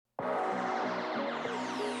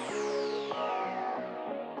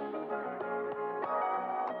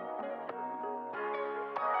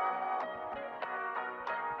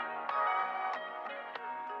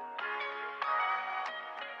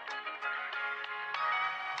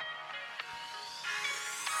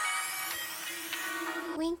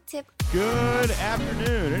Tip. Good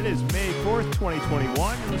afternoon. It is May 4th,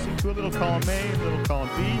 2021. You're listening to a little column A and a little column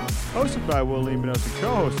B, hosted by Will Lemonos and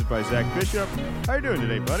co-hosted by Zach Bishop. How you doing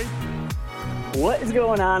today, buddy? What is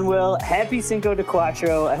going on, Will? Happy Cinco de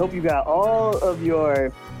Cuatro. I hope you got all of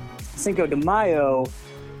your Cinco de Mayo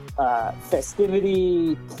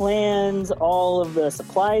festivity plans, all of the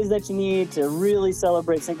supplies that you need to really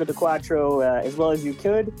celebrate Cinco de Cuatro as well as you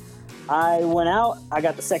could. I went out. I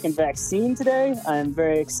got the second vaccine today. I'm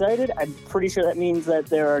very excited. I'm pretty sure that means that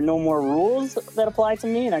there are no more rules that apply to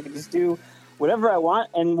me, and I can just do whatever I want,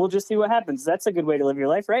 and we'll just see what happens. That's a good way to live your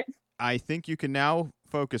life, right? I think you can now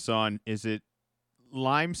focus on, is it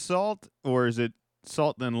lime salt or is it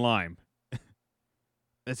salt and lime?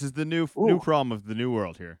 This is the new problem of the new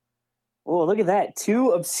world here. Oh, look at that.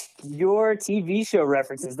 2 obscure TV show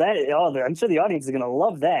references. I'm sure the audience is going to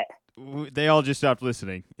love that. They all just stopped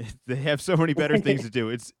listening. They have so many better things to do.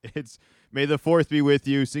 It's May the 4th be with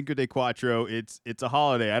you, Cinco de Cuatro. It's a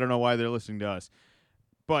holiday. I don't know why they're listening to us.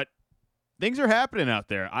 But things are happening out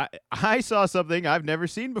there. I saw something I've never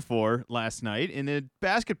seen before last night in a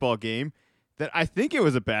basketball game that I think it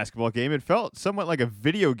was a basketball game. It felt somewhat like a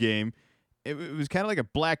video game. It was kind of like a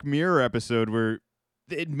Black Mirror episode where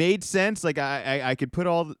it made sense. Like I could put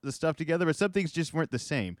all the stuff together, but some things just weren't the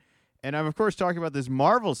same. And I'm, of course, talking about this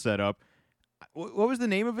Marvel setup. What was the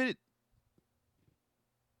name of it?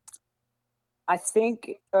 I think,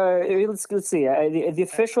 let's see. The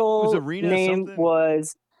official name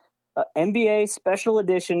was NBA Special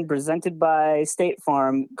Edition presented by State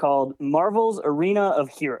Farm called Marvel's Arena of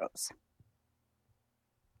Heroes.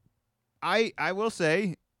 I will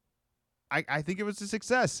say, I think it was a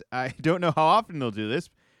success. I don't know how often they'll do this.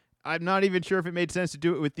 I'm not even sure if it made sense to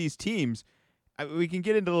do it with these teams. We can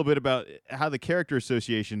get into a little bit about how the character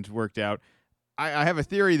associations worked out. I have a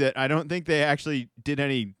theory that I don't think they actually did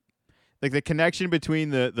any, like the connection between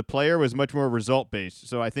the player was much more result-based.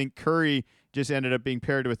 So I think Curry just ended up being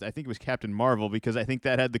paired with, I think it was Captain Marvel, because I think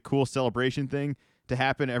that had the cool celebration thing to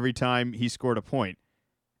happen every time he scored a point.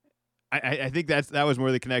 I think that was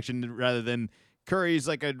more the connection rather than Curry's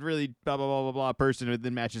like a really blah, blah, blah, blah, blah person who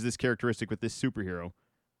then matches this characteristic with this superhero.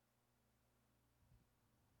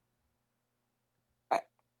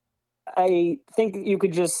 I think you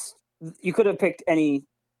could have picked any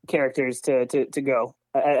characters to go.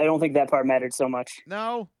 I don't think that part mattered so much.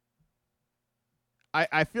 No.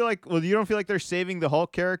 I feel like, well, you don't feel like they're saving the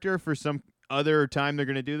Hulk character for some other time they're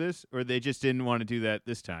going to do this, or they just didn't want to do that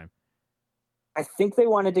this time? I think they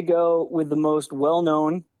wanted to go with the most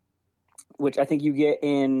well-known, which I think you get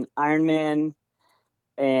in Iron Man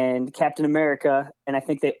and Captain America, and I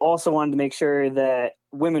think they also wanted to make sure that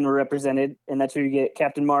women were represented, and that's where you get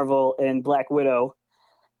Captain Marvel and Black Widow,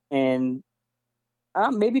 and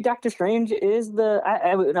maybe Doctor Strange is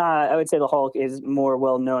I would say the Hulk is more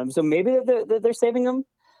well known, so maybe they're saving him.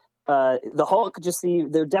 The Hulk,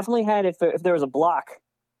 they definitely had, if there was a block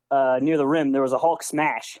near the rim, there was a Hulk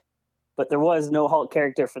smash, but there was no Hulk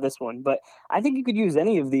character for this one. But I think you could use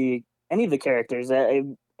any of the characters.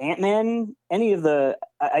 Ant-Man,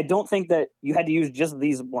 I don't think that you had to use just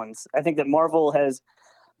these ones. I think that Marvel has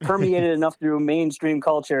permeated enough through mainstream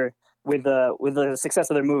culture with the success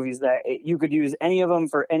of their movies that you could use any of them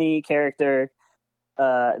for any character.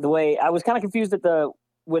 The way I was kind of confused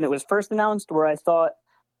when it was first announced, where I thought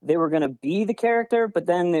they were going to be the character, but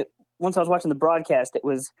then once I was watching the broadcast, it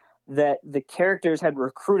was that the characters had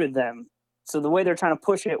recruited them. So the way they're trying to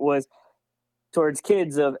push it was towards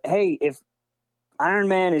kids of, hey, if Iron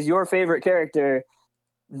Man is your favorite character,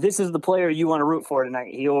 this is the player you want to root for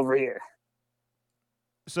tonight. He over here.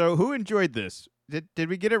 So who enjoyed this? Did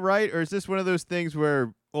we get it right, or is this one of those things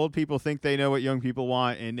where old people think they know what young people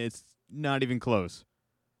want and it's not even close?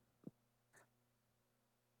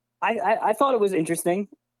 I thought it was interesting.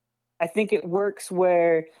 I think it works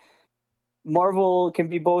where Marvel can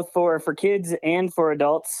be both for kids and for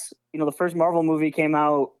adults. You know, the first Marvel movie came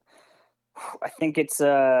out, I think it's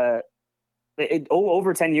over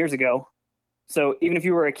 10 years ago. So even if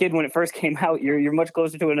you were a kid when it first came out, you're much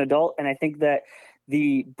closer to an adult. And I think that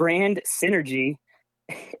the brand synergy,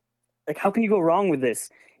 like, how can you go wrong with this?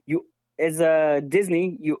 You, as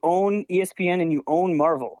Disney, you own ESPN and you own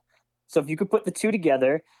Marvel. So if you could put the two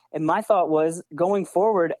together, and my thought was, going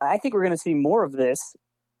forward, I think we're going to see more of this.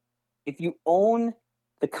 If you own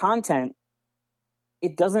the content,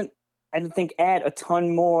 it doesn't, I don't think, add a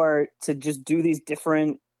ton more to just do these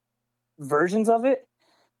different versions of it,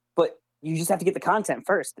 but you just have to get the content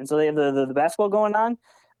first. And so they have the basketball going on.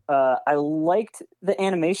 I liked the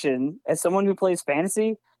animation. As someone who plays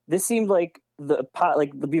fantasy, this seemed like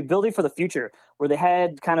the ability for the future, where they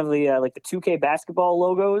had kind of the like the 2K basketball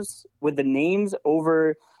logos with the names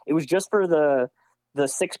over. It was just for the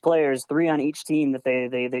 6 players, 3 on each team that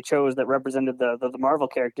they chose that represented the Marvel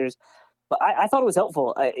characters. But I thought it was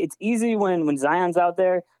helpful. It's easy when Zion's out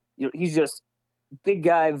there. You know, he's just big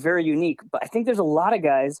guy, very unique. But I think there's a lot of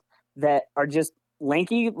guys that are just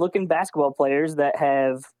lanky looking basketball players that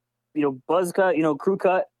have, buzz cut, crew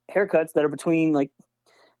cut haircuts that are between like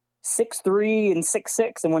 6'3" and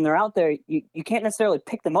 6'6", and when they're out there, you can't necessarily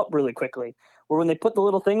pick them up really quickly. Or when they put the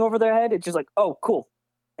little thing over their head, it's just like, oh, cool.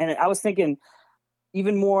 And I was thinking,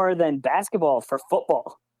 even more than basketball, for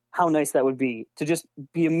football, how nice that would be to just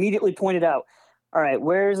be immediately pointed out. All right,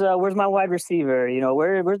 where's my wide receiver?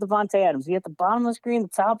 Where's Devontae Adams? He at the bottom of the screen, the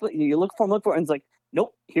top. You look for him, and it's like,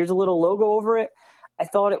 nope. Here's a little logo over it. I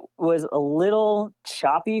thought it was a little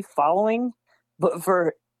choppy following, but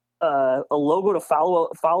for a logo to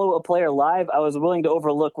follow a player live, I was willing to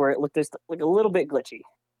overlook where it looked just like a little bit glitchy.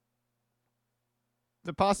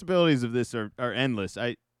 The possibilities of this are endless.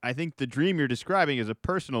 I think the dream you're describing is a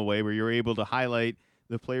personal way where you're able to highlight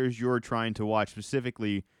the players you're trying to watch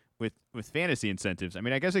specifically with fantasy incentives. I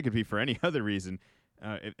mean, I guess it could be for any other reason,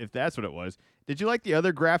 if that's what it was. Did you like the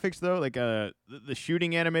other graphics, though? Like the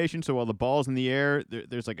shooting animation, so while the ball's in the air,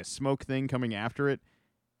 there's like a smoke thing coming after it?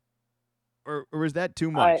 Or was that too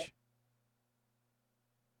much?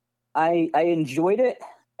 I enjoyed it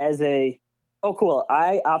as oh, cool.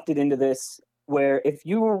 I opted into this where if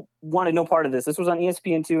you wanted no part of this was on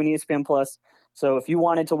ESPN2 and ESPN Plus. So if you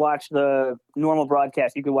wanted to watch the normal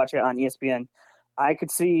broadcast, you could watch it on ESPN. I could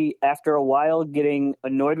see after a while getting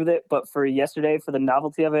annoyed with it, but for yesterday, for the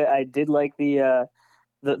novelty of it, I did like the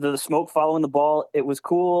smoke following the ball. It was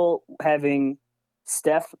cool having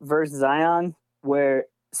Steph versus Zion, where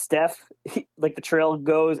Steph, like the trail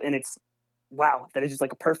goes and it's, wow, that is just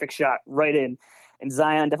like a perfect shot right in. And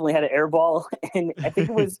Zion definitely had an air ball. And I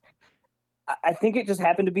think it just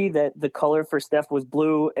happened to be that the color for Steph was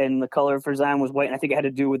blue and the color for Zion was white. And I think it had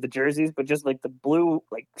to do with the jerseys, but just like the blue,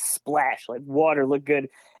 like splash, like water looked good.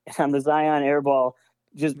 And on the Zion air ball,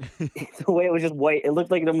 just the way it was just white, it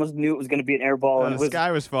looked like it almost knew it was going to be an air ball. And the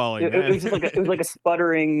sky was falling. It was just it was like a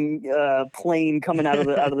sputtering plane coming out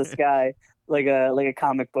of the sky, like a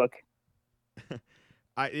comic book.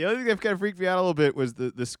 The other thing that kind of freaked me out a little bit was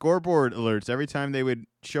the scoreboard alerts. Every time they would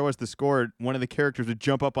show us the score, one of the characters would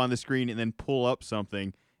jump up on the screen and then pull up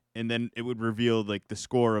something, and then it would reveal like the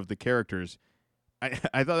score of the characters. I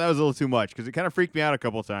thought that was a little too much because it kind of freaked me out a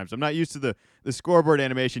couple of times. I'm not used to the scoreboard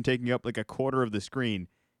animation taking up like a quarter of the screen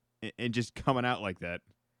and just coming out like that.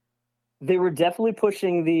 They were definitely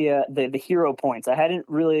pushing the hero points. I hadn't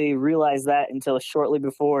really realized that until shortly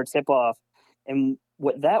before tip off, and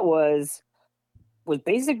what that was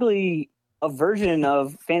basically a version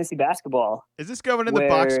of fantasy basketball. Is this going in the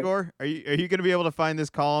box score? Are you going to be able to find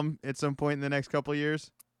this column at some point in the next couple of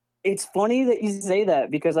years? It's funny that you say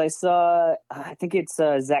that because I saw, I think it's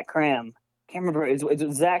Zach Cram. Can't remember. It's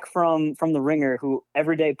Zach from The Ringer, who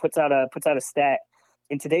every day puts out a stat.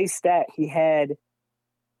 In today's stat, he had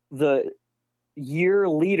the year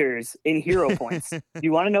leaders in hero points. Do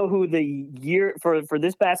you want to know who the year for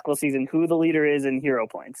this basketball season, who the leader is in hero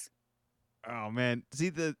points? Oh man,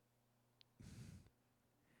 see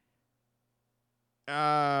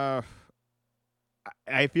I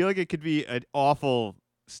feel like it could be an awful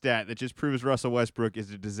stat that just proves Russell Westbrook is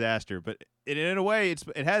a disaster, but in a way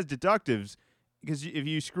it has deductives because if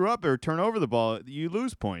you screw up or turn over the ball, you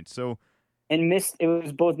lose points. So it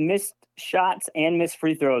was both missed shots and missed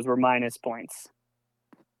free throws were minus points.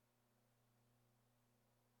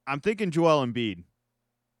 I'm thinking Joel Embiid.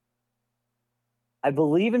 I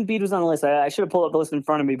believe Embiid was on the list. I should have pulled up the list in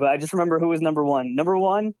front of me, but I just remember who was number one. Number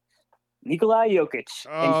one, Nikola Jokic.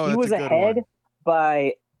 Oh, and he was ahead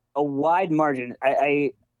by a wide margin.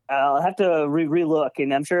 I'll have to re-look,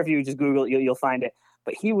 and I'm sure if you just Google it, you'll find it.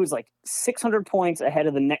 But he was like 600 points ahead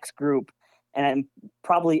of the next group, and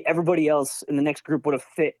probably everybody else in the next group would have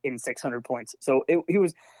fit in 600 points. So he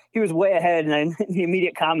was way ahead, and the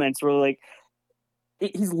immediate comments were like,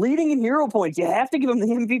 he's leading in hero points. You have to give him the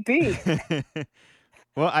MVP.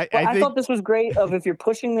 Well, I thought this was great if you're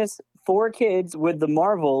pushing this for kids with the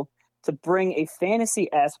Marvel to bring a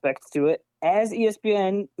fantasy aspect to it, as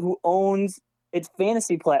ESPN, who owns its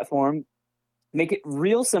fantasy platform, make it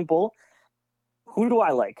real simple. Who do I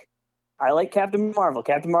like? I like Captain Marvel.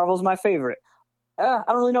 Captain Marvel is my favorite. I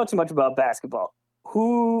don't really know too much about basketball.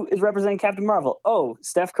 Who is representing Captain Marvel? Oh,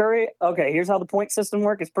 Steph Curry. Okay, here's how the point system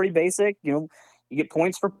works. It's pretty basic. You get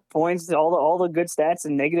points for points, all the good stats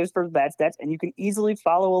and negatives for bad stats, and you can easily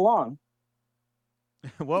follow along.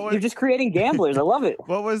 You're just creating gamblers. I love it.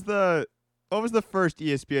 What was the what was the first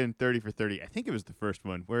ESPN 30 for 30? I think it was the first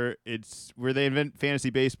one where they invent fantasy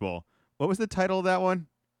baseball. What was the title of that one?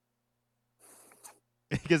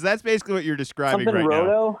 Because that's basically what you're describing Something right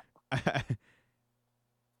Roto? now.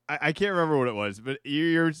 I can't remember what it was, but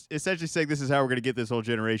you're essentially saying this is how we're going to get this whole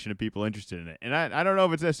generation of people interested in it. And I don't know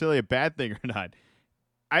if it's necessarily a bad thing or not.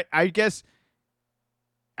 I guess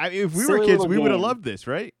if we were Silly kids, little we would have game. loved this,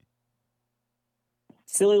 right?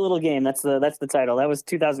 Silly Little Game. That's the title. That was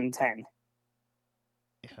 2010.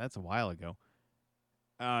 Yeah, that's a while ago.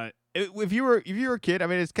 If you were a kid, I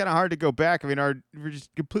mean, it's kind of hard to go back. I mean, we're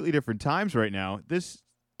just completely different times right now. This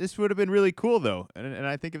would have been really cool though, and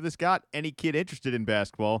I think if this got any kid interested in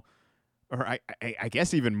basketball, or I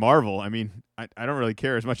guess even Marvel. I mean, I don't really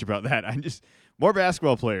care as much about that. I just more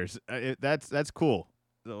basketball players. That's cool.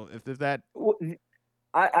 So if that,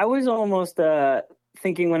 I was almost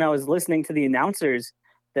thinking when I was listening to the announcers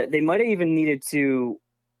that they might have even needed to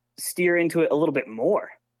steer into it a little bit more.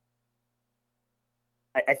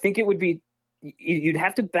 I think it would be, you'd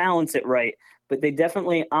have to balance it right, but they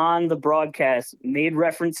definitely on the broadcast made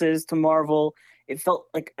references to Marvel. It felt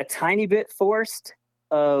like a tiny bit forced.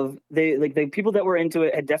 The people that were into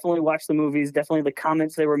it had definitely watched the movies. Definitely the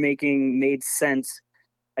comments they were making made sense.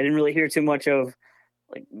 I didn't really hear too much of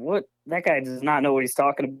like what that guy does not know what he's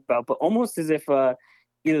talking about, but almost as if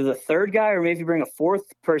either the third guy or maybe you bring a fourth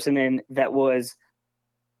person in that was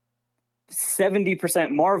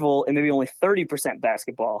 70% Marvel and maybe only 30%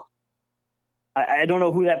 basketball. I don't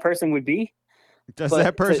know who that person would be. does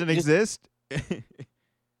that person exist?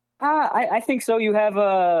 I think so. You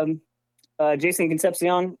have Jason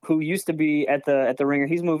Concepcion, who used to be at the Ringer.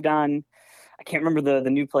 He's moved on. I can't remember the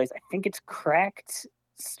new place. I think it's Cracked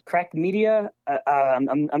Media.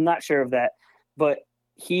 I'm not sure of that, but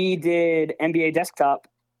he did NBA Desktop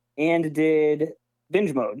and did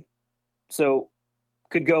Binge Mode, so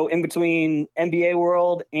could go in between NBA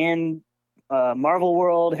world and Marvel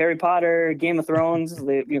world, Harry Potter, Game of Thrones,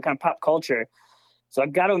 kind of pop culture. So I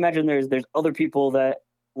got to imagine there's other people that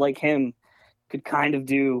like him could kind of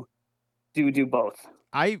do both.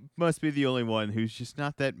 I must be the only one who's just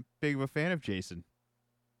not that big of a fan of Jason.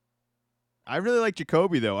 I really like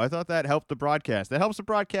Jacoby, though. I thought that helped the broadcast. That helps the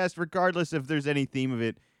broadcast regardless if there's any theme of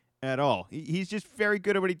it at all. He's just very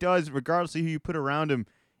good at what he does, regardless of who you put around him.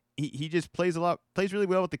 He just plays really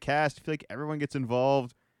well with the cast. I feel like everyone gets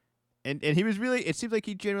involved. And he was really, it seems like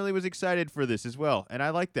he generally was excited for this as well. And I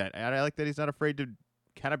like that. And I like that he's not afraid to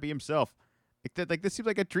kind of be himself. Like this seems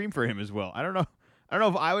like a dream for him as well. I don't know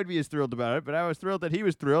if I would be as thrilled about it, but I was thrilled that he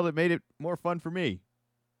was thrilled. It made it more fun for me.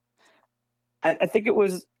 I think it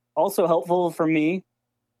was also helpful for me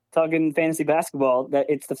talking fantasy basketball that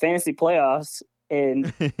it's the fantasy playoffs,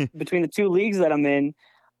 and between the two leagues that I'm in,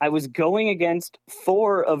 I was going against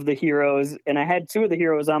 4 of the heroes, and I had 2 of the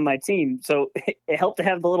heroes on my team. So it helped to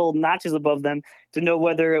have the little notches above them to know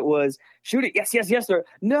whether it was shoot it, yes, or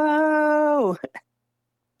no.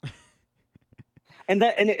 and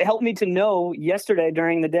it helped me to know yesterday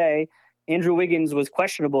during the day, Andrew Wiggins was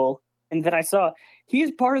questionable, and then I saw he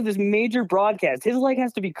is part of this major broadcast. His leg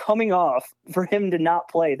has to be coming off for him to not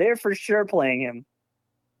play. They're for sure playing him.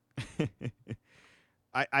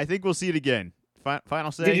 I think we'll see it again.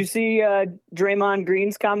 Final say. Did you see Draymond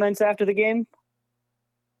Green's comments after the game?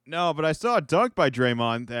 No, but I saw a dunk by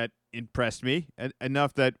Draymond that impressed me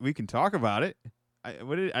enough that we can talk about it. I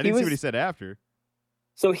didn't see what he said after.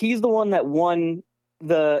 So he's the one that won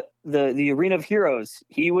the Arena of Heroes.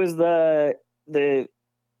 He was the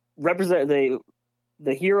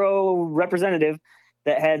hero representative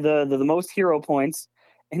that had the most hero points,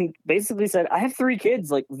 and basically said, "I have 3 kids.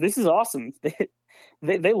 Like, this is awesome."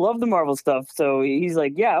 They love the Marvel stuff. So he's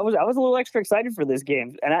like, yeah, I was a little extra excited for this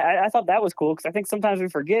game. And I thought that was cool because I think sometimes we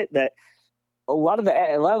forget that a lot of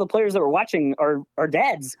the players that we're watching are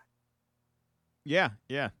dads. Yeah,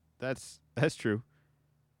 that's true.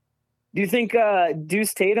 Do you think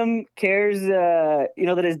Deuce Tatum cares,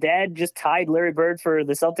 that his dad just tied Larry Bird for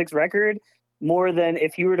the Celtics record more than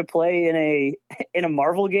if he were to play in a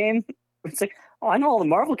Marvel game? It's like, oh, I know all the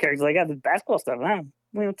Marvel characters. I got the basketball stuff.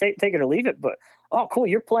 Take it or leave it. But oh, cool,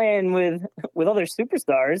 you're playing with other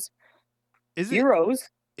superstars, heroes.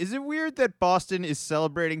 Is it weird that Boston is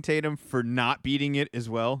celebrating Tatum for not beating it as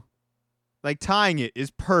well? Like, tying it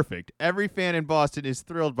is perfect. Every fan in Boston is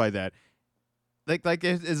thrilled by that. Like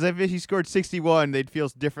as if he scored 61, they'd feel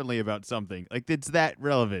differently about something. Like, it's that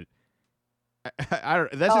relevant. I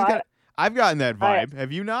don't. That's just kinda, I've gotten that vibe.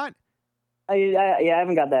 Have you not? I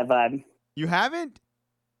haven't got that vibe. You haven't?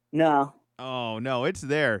 No. Oh no, it's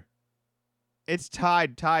there. It's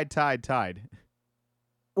tied.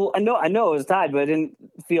 Well, I know it was tied, but I didn't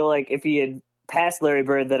feel like if he had past Larry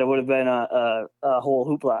Bird that it would have been a whole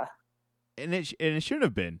hoopla. And it should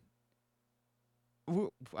have been.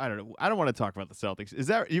 I don't know. I don't want to talk about the Celtics. Is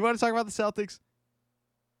that you want to talk about the Celtics?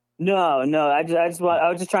 No. I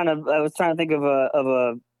was trying to think of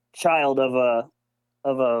a child of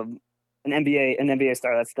an NBA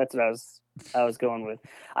star. That's what I was going with.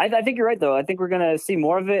 I think you're right though. I think we're gonna see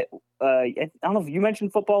more of it. I don't know if you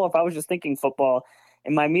mentioned football. If I was just thinking football,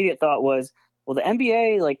 and my immediate thought was, well, the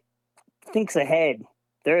NBA like thinks ahead.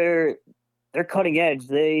 They're cutting edge.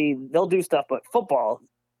 They'll do stuff, but football,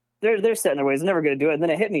 they're set in their ways. They're never going to do it. And then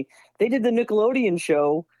it hit me. They did the Nickelodeon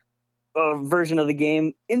show version of the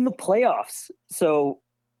game in the playoffs. So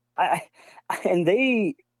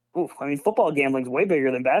football gambling's way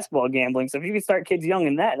bigger than basketball gambling. So if you can start kids young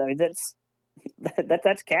in that, I mean,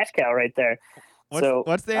 that's cash cow right there.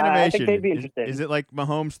 What's the animation? I think they'd be interested. Is it like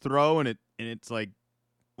Mahomes throw and it's like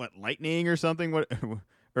what, lightning or something? What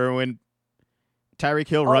or when Tyreek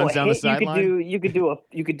Hill runs down the sideline? You could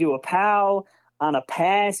do a pow on a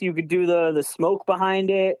pass. You could do the smoke behind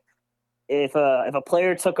it. If a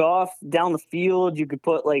player took off down the field, you could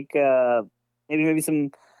put like maybe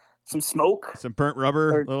some smoke, some burnt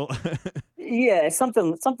rubber, yeah,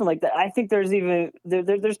 something like that. I think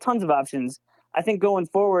there's tons of options. I think going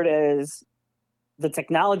forward, as the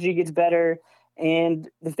technology gets better, and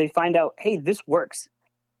if they find out, hey, this works.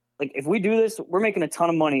 Like if we do this, we're making a ton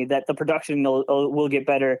of money. That the production will get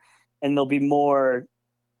better, and there'll be a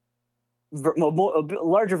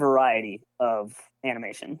larger variety of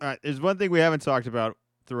animation. All right, there's one thing we haven't talked about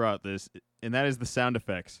throughout this, and that is the sound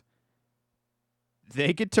effects.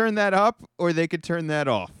 They could turn that up, or they could turn that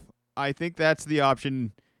off. I think that's the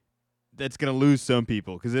option that's going to lose some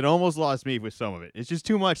people, because it almost lost me with some of it. It's just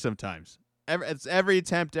too much sometimes. Every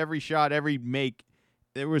attempt, every shot, every make,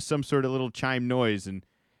 there was some sort of little chime noise, and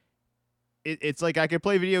it's like I could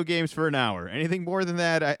play video games for an hour. Anything more than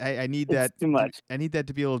that, I need that. Too much. I need that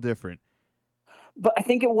to be a little different. But I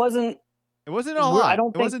think it wasn't. It wasn't a lot.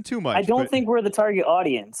 It wasn't too much. I don't think we're the target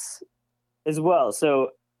audience as well. So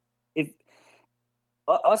if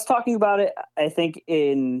us talking about it, I think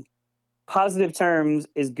in positive terms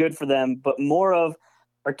is good for them, but more of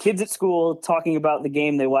our kids at school talking about the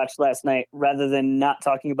game they watched last night rather than not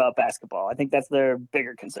talking about basketball. I think that's their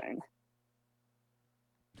bigger concern.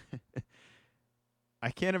 I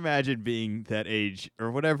can't imagine being that age or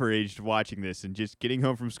whatever age watching this and just getting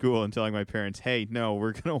home from school and telling my parents, hey, no,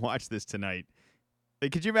 we're going to watch this tonight.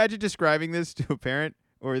 Like, could you imagine describing this to a parent?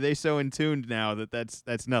 Or are they so in tuned now that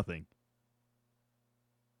that's nothing?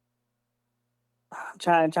 I'm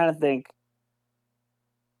trying to think.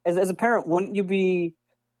 As a parent, wouldn't you be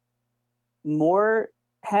more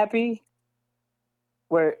happy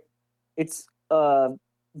where it's a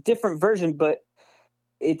different version, but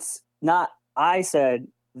it's not, I said,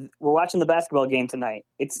 we're watching the basketball game tonight.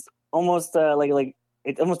 It's almost like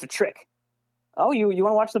it's almost a trick. Oh, you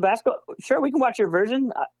want to watch the basketball? Sure, we can watch your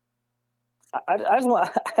version. I just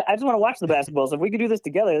want to watch the basketball. So if we could do this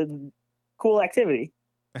together, cool activity.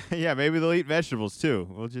 Yeah, maybe they'll eat vegetables too.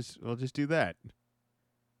 We'll just do that.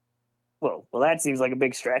 Well, that seems like a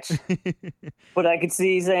big stretch. But I could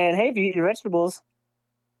see saying, hey, if you eat your vegetables,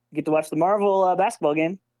 you get to watch the Marvel basketball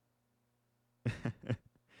game.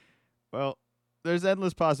 Well, there's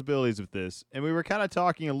endless possibilities with this, and we were kind of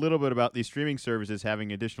talking a little bit about these streaming services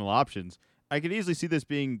having additional options. I could easily see this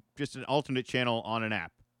being just an alternate channel on an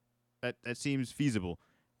app. That seems feasible.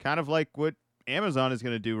 Kind of like what Amazon is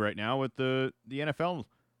going to do right now with the NFL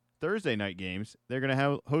Thursday night games. They're going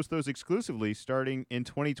to host those exclusively starting in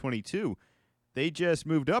 2022. They just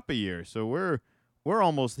moved up a year, so we're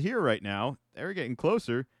almost here right now. They're getting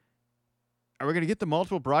closer. Are we going to get the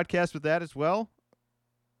multiple broadcasts with that as well?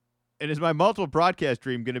 And is my multiple broadcast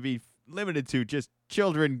dream going to be limited to just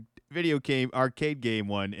children video game, arcade game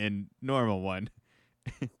one, and normal one?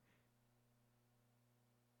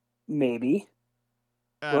 Maybe.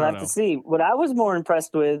 We'll have to see. What I was more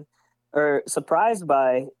impressed with or surprised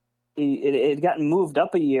by, it had gotten moved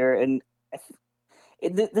up a year, and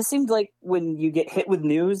this seemed like when you get hit with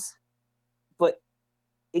news, but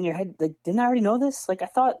in your head, like, didn't I already know this? Like, I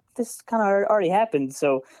thought this kind of already happened.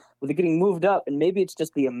 So with it getting moved up, and maybe it's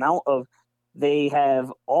just the amount of, they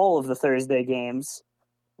have all of the Thursday games,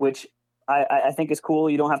 which I think is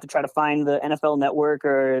cool. You don't have to try to find the NFL Network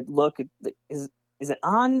or look, is it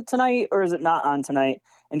on tonight or is it not on tonight?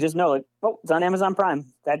 And just know, like, oh, it's on Amazon Prime.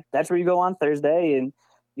 That's where you go on Thursday, and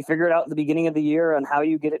you figure it out at the beginning of the year on how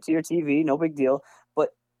you get it to your TV. No big deal. But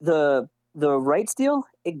the rights deal,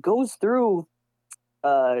 it goes through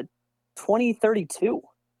 2032.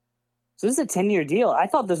 So this is a 10-year deal. I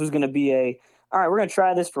thought this was going to be all right, we're going to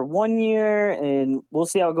try this for 1 year and we'll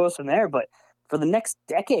see how it goes from there. But for the next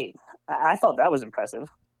decade. I thought that was impressive.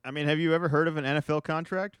 I mean, have you ever heard of an NFL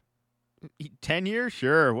contract? 10 years?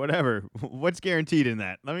 Sure, whatever. What's guaranteed in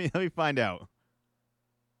that? Let me find out.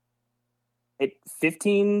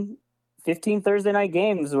 15 Thursday night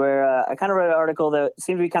games where I kind of read an article that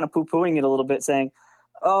seemed to be kind of poo-pooing it a little bit, saying,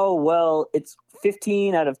 oh, well, it's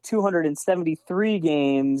 15 out of 273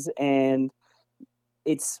 games, and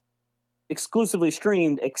it's exclusively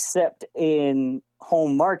streamed except in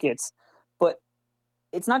home markets. But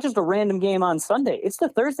it's not just a random game on Sunday. It's the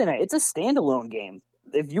Thursday night. It's a standalone game.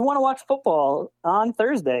 If you want to watch football on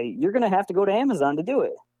Thursday, you're going to have to go to Amazon to do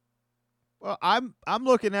it. Well, I'm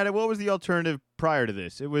looking at it. What was the alternative prior to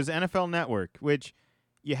this? It was NFL Network, which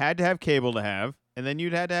you had to have cable to have, and then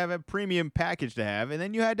you'd had to have a premium package to have, and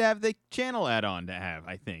then you had to have the channel add-on to have,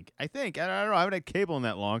 I think. I don't know. I haven't had cable in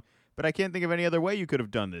that long, but I can't think of any other way you could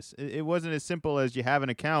have done this. It wasn't as simple as you have an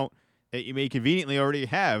account that you may conveniently already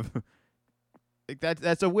have. Like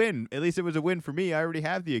that's a win. At least it was a win for me. I already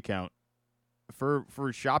have the account for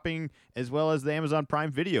shopping as well as the Amazon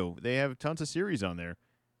Prime Video. They have tons of series on there.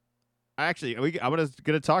 Actually, I'm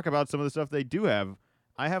gonna talk about some of the stuff they do have.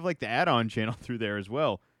 I have like the add-on channel through there as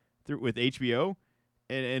well, with HBO.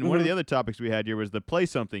 And one of the other topics we had here was the Play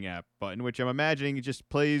Something app button, which I'm imagining it just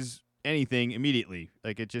plays anything immediately.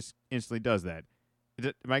 Like it just instantly does that.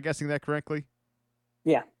 Am I guessing that correctly?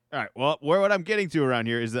 Yeah. All right. Well, what I'm getting to around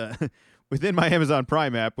here is within my Amazon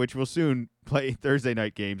Prime app, which will soon play Thursday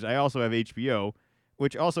night games, I also have HBO,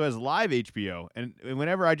 which also has live HBO. And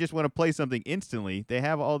whenever I just want to play something instantly, they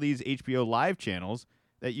have all these HBO live channels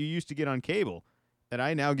that you used to get on cable that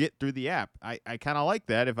I now get through the app. I kind of like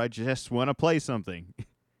that if I just want to play something.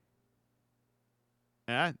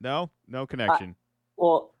 No connection.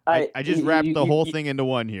 I just wrapped the whole thing into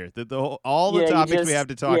one here. All the topics we have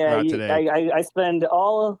to talk about today. I spend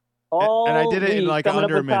all and I did it in like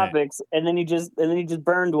under a minute. Topics, and then you just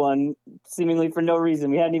burned one seemingly for no reason.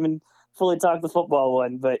 We hadn't even fully talked the football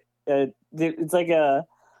one, but it's like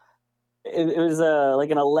it was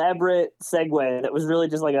like an elaborate segue that was really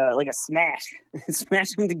just like a smash,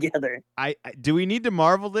 smash them together. Do we need to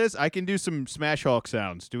marvel this? I can do some Smash Hulk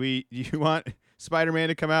sounds. Do you want Spider-Man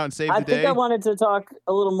to come out and save the day? I think I wanted to talk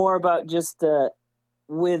a little more about just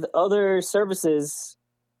with other services,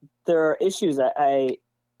 there are issues. I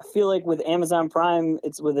feel like with Amazon Prime,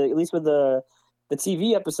 it's at least with the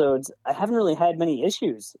TV episodes, I haven't really had many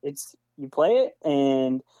issues. It's you play it,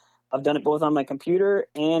 and I've done it both on my computer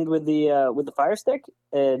and with the Fire Stick,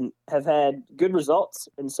 and have had good results.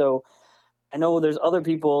 And so I know there's other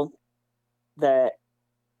people that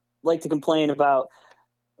like to complain about,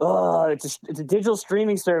 oh, it's a digital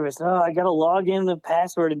streaming service. Oh, I got to log in the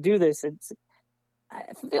password and do this. I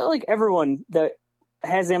feel like everyone that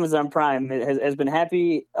has Amazon Prime has been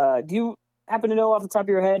happy. Do you happen to know off the top of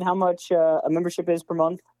your head how much a membership is per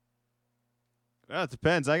month? Well, it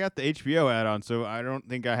depends. I got the HBO add-on, so I don't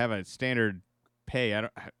think I have a standard pay.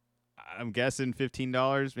 I'm guessing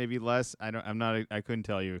 $15, maybe less. I couldn't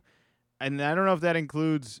tell you, and I don't know if that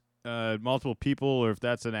includes multiple people or if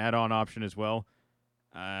that's an add-on option as well.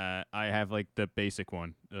 I have like the basic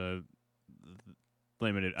one,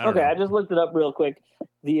 limited. I just looked it up real quick.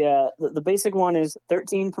 The basic one is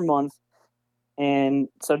 $13 per month, and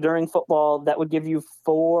so during football that would give you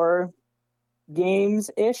 4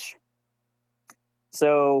 games ish.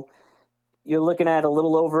 So you're looking at a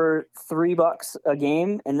little over $3 a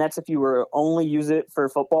game, and that's if you were only use it for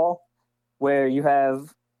football, where you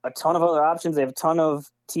have a ton of other options. They have a ton of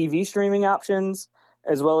TV streaming options,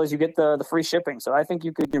 as well as you get the free shipping. So I think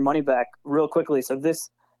you could get your money back real quickly. So this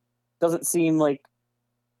doesn't seem like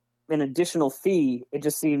an additional fee. It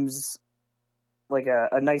just seems like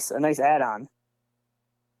a nice add-on.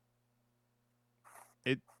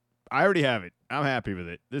 I already have it. I'm happy with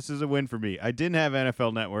it. This is a win for me. I didn't have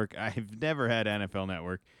NFL Network. I've never had NFL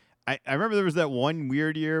Network. I remember there was that one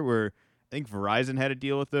weird year where I think Verizon had a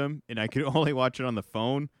deal with them, and I could only watch it on the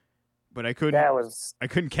phone, but I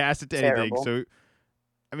couldn't cast it to anything. So,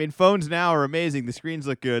 I mean, phones now are amazing. The screens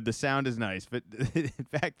look good. The sound is nice. But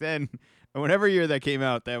back then, whenever year that came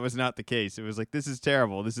out, that was not the case. It was like, this is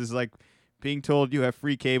terrible. This is like being told you have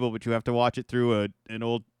free cable, but you have to watch it through an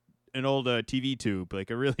old TV tube, like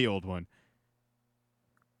a really old one.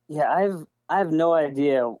 Yeah, I have no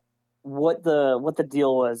idea what the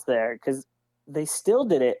deal was there, because they still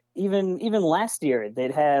did it even last year.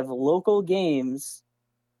 They'd have local games.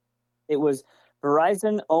 It was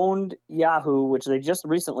Verizon owned Yahoo, which they just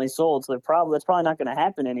recently sold, so that's probably not going to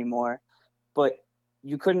happen anymore. But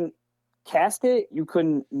you couldn't cast it, you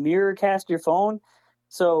couldn't mirror cast your phone,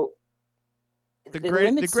 so the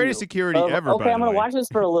greatest security ever. Okay, I'm going to watch this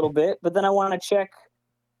for a little bit, but then I want to check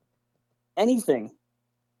anything.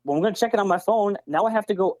 Well, I'm going to check it on my phone. Now I have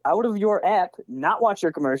to go out of your app, not watch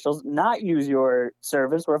your commercials, not use your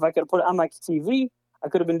service. Where if I could have put it on my TV, I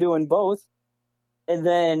could have been doing both. And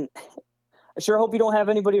then I sure hope you don't have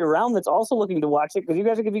anybody around that's also looking to watch it, because you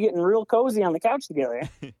guys are going to be getting real cozy on the couch together.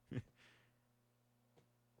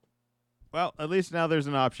 Well, at least now there's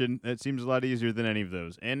an option that seems a lot easier than any of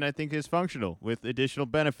those, and I think is functional with additional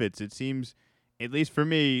benefits. It seems, at least for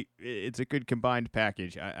me, it's a good combined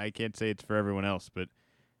package. I can't say it's for everyone else, but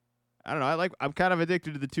I don't know. I'm kind of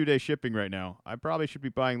addicted to the 2-day shipping right now. I probably should be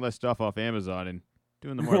buying less stuff off Amazon and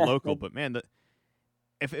doing the more local. But man,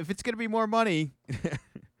 if it's gonna be more money,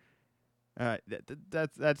 that's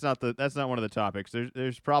not one of the topics.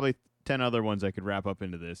 There's probably 10 other ones I could wrap up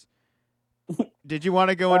into this. Did you want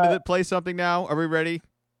to go into play something now? Are we ready?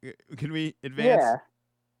 Can we advance?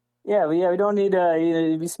 Yeah. We don't need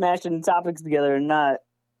to be smashing topics together and not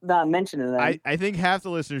mentioning them. I think half the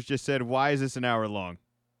listeners just said, "Why is this an hour long?"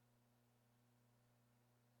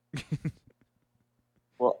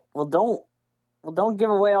 Well, don't give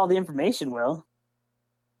away all the information, Will.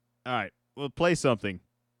 All right, we'll play something.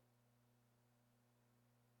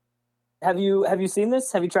 Have you seen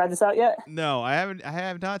this? Have you tried this out yet? No, I haven't. I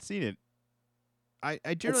have not seen it. I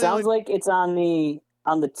generally. It sounds like it's on the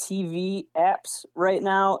TV apps right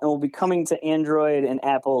now, and will be coming to Android and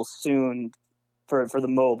Apple soon for the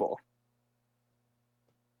mobile.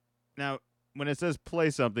 Now, when it says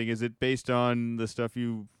play something, is it based on the stuff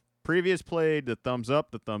you previous played, the thumbs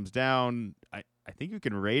up, the thumbs down? I think you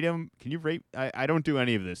can rate them. Can you rate? I don't do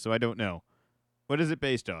any of this, so I don't know. What is it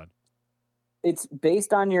based on? It's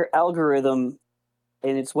based on your algorithm,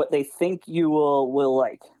 and it's what they think you will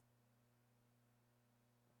like.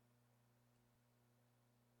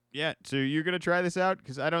 Yeah, so you're gonna try this out?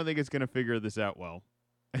 Because I don't think it's gonna figure this out well.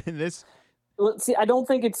 Well, see, I don't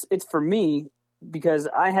think it's for me, because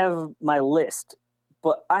I have my list,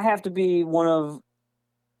 but I have to be one of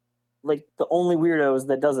like the only weirdos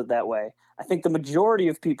that does it that way. I think the majority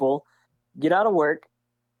of people get out of work,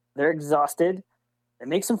 they're exhausted, they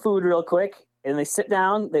make some food real quick, and they sit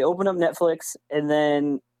down, they open up Netflix, and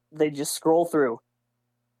then they just scroll through.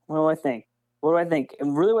 What do I think? What do I think?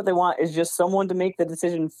 And really what they want is just someone to make the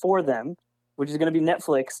decision for them, which is going to be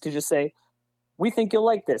Netflix, to just say, we think you'll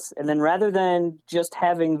like this. And then rather than just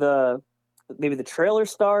having maybe the trailer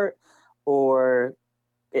start or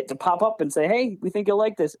it to pop up and say, hey, we think you'll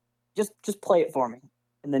like this, just play it for me.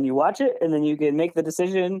 And then you watch it, and then you can make the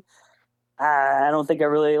decision, I don't think I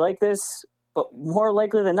really like this, but more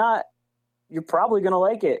likely than not, you're probably going to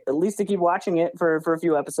like it, at least to keep watching it for a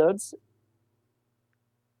few episodes.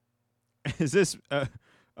 Is this a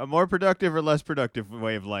more productive or less productive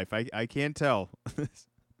way of life? I can't tell.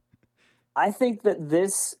 I think that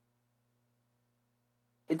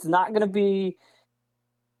it's not going to be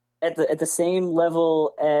at the same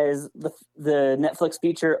level as the Netflix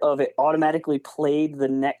feature of it automatically played the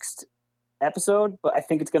next episode, but I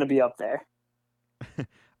think it's going to be up there.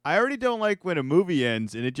 I already don't like when a movie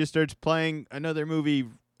ends and it just starts playing another movie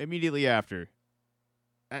immediately after.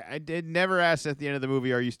 I did never ask at the end of the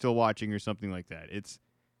movie, "Are you still watching?" or something like that. It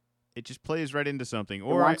just plays right into something.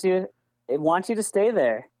 Or it wants you to stay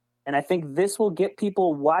there, and I think this will get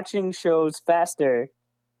people watching shows faster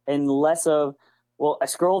and less of, well, I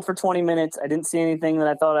scrolled for 20 minutes, I didn't see anything that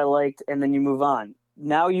I thought I liked, and then you move on.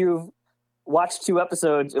 Now you've watched 2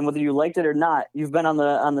 episodes, and whether you liked it or not, you've been on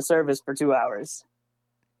the service for 2 hours.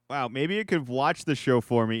 Wow, maybe it could watch the show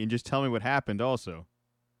for me and just tell me what happened also.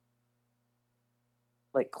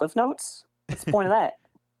 Like Cliff Notes? What's the point of that?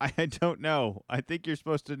 I don't know. I think you're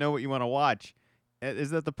supposed to know what you want to watch. Is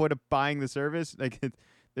that the point of buying the service? Like,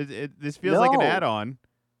 this feels like an add-on.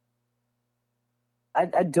 I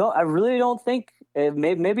really don't think.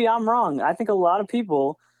 Maybe I'm wrong. I think a lot of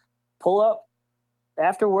people pull up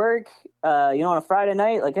after work, on a Friday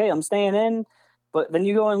night, like, hey, I'm staying in. But then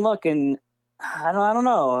you go and look, and I don't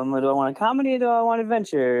know. Do I want a comedy? Do I want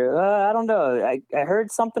adventure? I don't know. I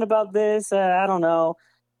heard something about this. I don't know.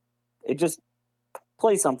 It just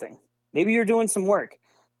play something. Maybe you're doing some work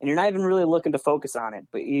and you're not even really looking to focus on it,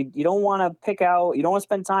 but you don't want to pick out, you don't want to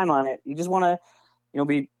spend time on it. You just want to,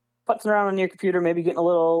 be putzing around on your computer, maybe getting a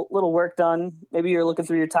little work done. Maybe you're looking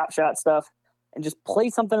through your Top Shot stuff and just play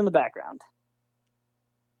something in the background.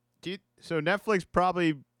 So Netflix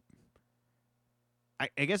probably,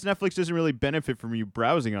 I guess Netflix doesn't really benefit from you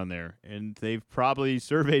browsing on there, and they've probably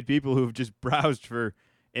surveyed people who've just browsed for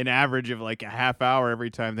an average of like a half hour every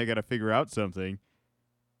time they got to figure out something,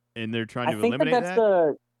 and they're trying to eliminate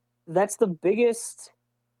that. That's the biggest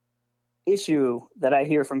issue that I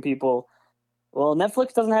hear from people. Well,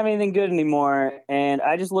 Netflix doesn't have anything good anymore, and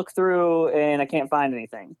I just look through and I can't find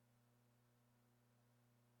anything.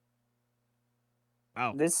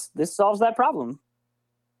 Wow. This solves that problem.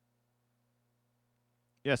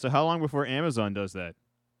 Yeah. So how long before Amazon does that?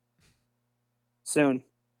 Soon.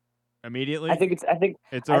 I Immediately? think it's. I think.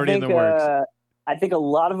 It's I already in the think. works. I think a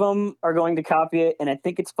lot of them are going to copy it, and I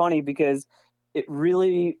think it's funny because it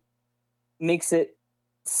really makes it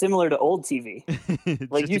similar to old TV.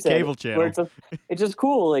 It's Like just you a said, cable where channel. it's just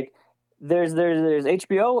cool. Like there's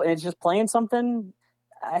HBO and it's just playing something.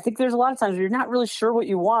 I think there's a lot of times where you're not really sure what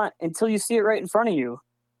you want until you see it right in front of you,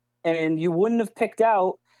 and you wouldn't have picked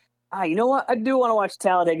out. You know what? I do want to watch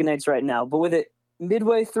Talladega Nights right now, but with it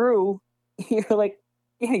midway through, you're like,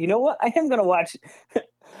 yeah, you know what? I am gonna watch.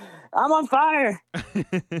 I'm on fire.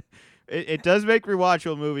 It does make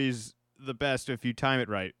rewatchable movies the best if you time it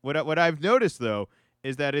right. What I've noticed though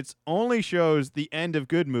is that it's only shows the end of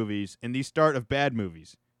good movies and the start of bad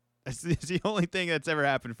movies. That's the only thing that's ever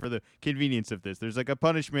happened for the convenience of this. There's like a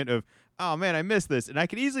punishment of, oh man, I missed this, and I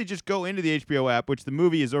could easily just go into the HBO app, which the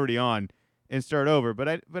movie is already on, and start over. But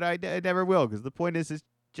I never will because the point is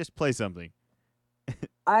just play something.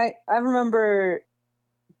 I remember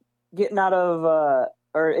getting out of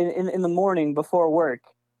or in the morning before work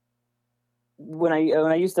when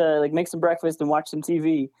I used to like make some breakfast and watch some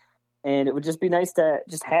TV, and it would just be nice to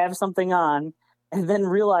just have something on, and then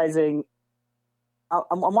realizing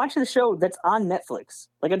I'm watching a show that's on Netflix.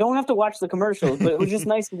 Like I don't have to watch the commercials, but it was just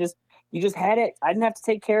nice to just you just had it. I didn't have to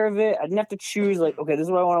take care of it. I didn't have to choose like, okay, this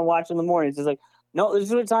is what I want to watch in the morning. It's just like, no, this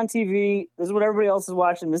is what's on TV. This is what everybody else is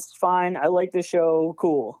watching. This is fine. I like this show.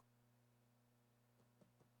 Cool.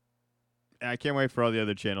 I can't wait for all the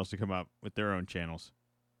other channels to come up with their own channels.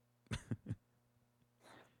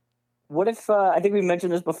 What if I think we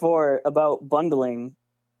mentioned this before about bundling?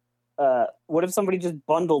 What if somebody just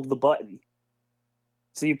bundled the button?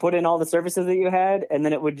 So you put in all the services that you had, and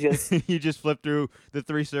then it would just You just flip through the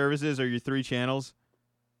three services or your three channels.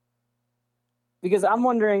 because I'm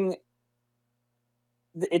wondering.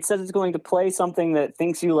 It says it's going to play something that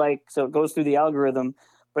thinks you like, so it goes through the algorithm.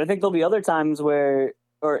 But I think there'll be other times where,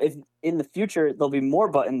 or if in the future there'll be more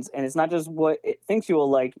buttons, and it's not just what it thinks you will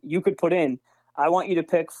like. You could put in, I want you to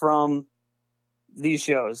pick from these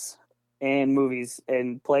shows and movies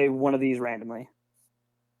and play one of these randomly.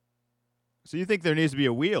 So you think there needs to be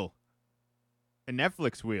a wheel, a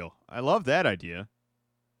Netflix wheel? I love that idea.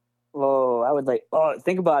 Oh, I would like. Oh,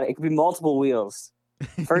 think about it. It could be multiple wheels.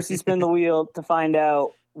 First, you spin the wheel to find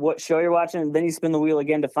out what show you're watching, and then you spin the wheel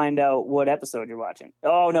again to find out what episode you're watching.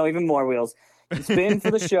 Oh no, even more wheels. You spin for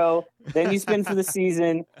the show, then you spin for the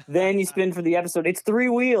season, then you spin for the episode. It's 3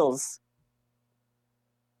 wheels.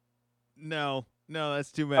 No,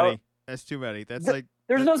 that's too many. That's too many. That's like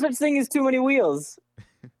There's no such thing as too many wheels.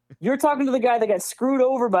 You're talking to the guy that got screwed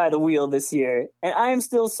over by the wheel this year, and I am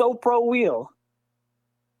still so pro wheel.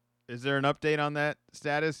 Is there an update on that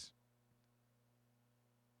status?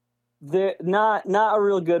 Not a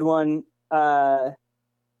real good one. My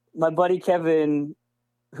buddy Kevin,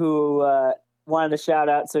 who wanted a shout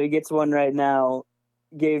out, so he gets one right now,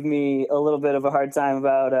 gave me a little bit of a hard time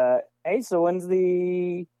about, hey, so when's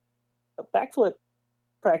the backflip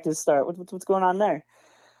practice start? What's going on there?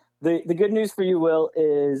 The good news for you, Will,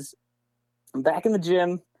 is I'm back in the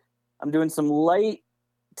gym. I'm doing some light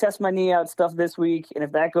test my knee out stuff this week, and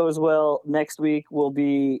if that goes well, next week we'll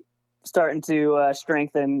be starting to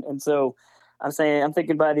strengthen. And so I'm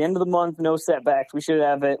thinking by the end of the month, no setbacks. We should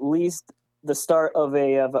have at least the start of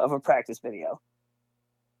a practice video.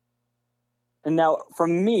 And now,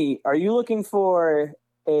 from me, are you looking for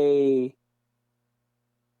an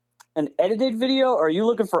edited video, or are you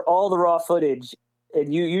looking for all the raw footage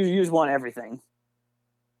and you just want everything?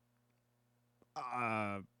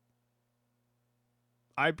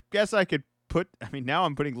 I guess I could put. I mean, now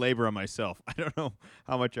I'm putting labor on myself. I don't know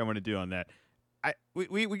how much I'm going to do on that.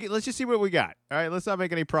 We let's just see what we got. All right, let's not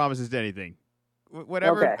make any promises to anything.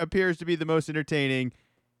 Whatever appears to be the most entertaining,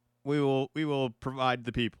 we will provide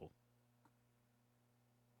the people.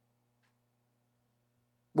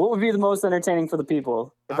 What would be the most entertaining for the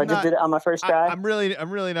people if I just did it on my first try? I'm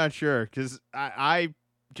really not sure because I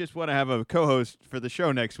just want to have a co-host for the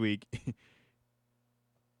show next week.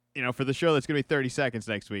 For the show that's going to be 30 seconds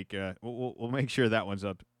next week. We'll make sure that one's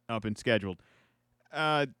up and scheduled.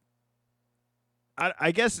 I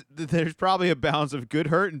guess there's probably a balance of good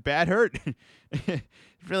hurt and bad hurt.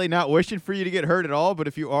 Really not wishing for you to get hurt at all, but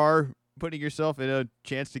if you are putting yourself in a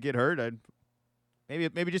chance to get hurt,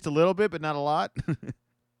 maybe just a little bit, but not a lot.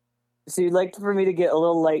 So you'd like for me to get a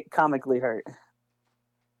little light comically hurt?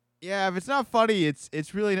 Yeah, if it's not funny,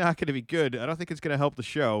 it's really not going to be good. I don't think it's going to help the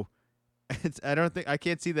show. I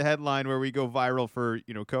can't see the headline where we go viral for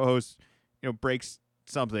co-host breaks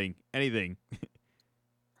something, anything.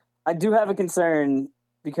 I do have a concern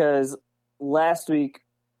because last week,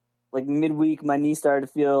 like midweek, my knee started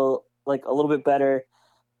to feel like a little bit better,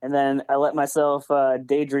 and then I let myself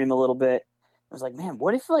daydream a little bit. I was like, man,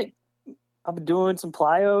 what if like I've been doing some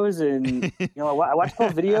plyos and I watch a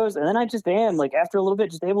couple videos, and then I just am like after a little bit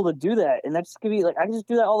just able to do that, and that's gonna be like I can just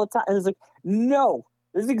do that all the time. And it's like, no,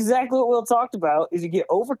 this is exactly what Will talked about: is you get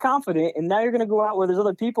overconfident, and now you're gonna go out where there's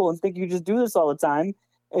other people and think you just do this all the time,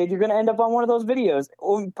 and you're gonna end up on one of those videos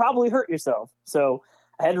or probably hurt yourself. So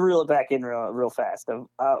I had to reel it back in real fast.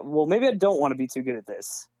 Well, maybe I don't want to be too good at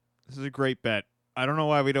this. This is a great bet. I don't know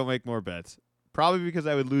why we don't make more bets. Probably because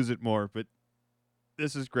I would lose it more, but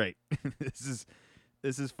this is great. this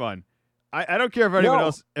is fun. I don't care if anyone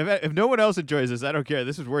else if no one else enjoys this. I don't care.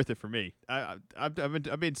 This is worth it for me. I'm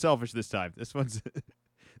being selfish this time. This one's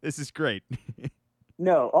this is great.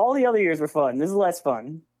 No, all the other years were fun. This is less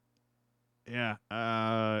fun. Yeah.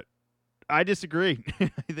 I disagree.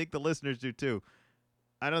 I think the listeners do too.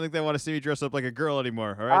 I don't think they want to see me dress up like a girl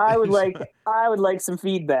anymore. All right. I would like some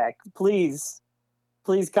feedback, please.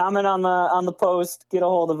 Please comment on the post. Get a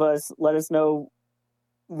hold of us. Let us know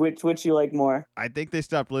which you like more. I think they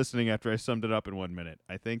stopped listening after I summed it up in 1 minute.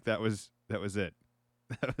 I think that was it.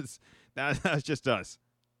 That was just us.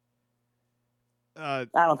 I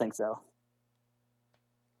don't think so.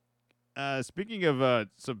 Speaking of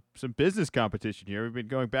some business competition here, we've been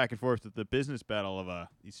going back and forth with the business battle of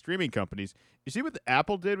these streaming companies. You see what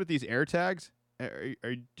Apple did with these AirTags?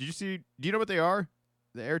 Did you see? Do you know what they are?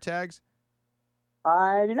 The AirTags?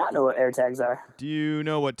 I do not know what AirTags are. Do you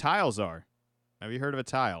know what tiles are? Have you heard of a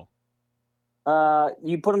tile?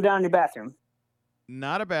 You put them down in your bathroom.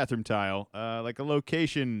 Not a bathroom tile. Like a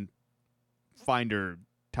location finder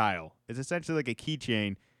tile. It's essentially like a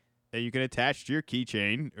keychain that you can attach to your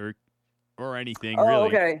keychain or anything really.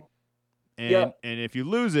 Okay. And if you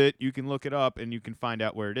lose it, you can look it up and you can find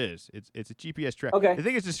out where it is. It's a GPS tracker. Okay. The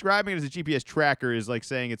thing is, describing it as a GPS tracker is like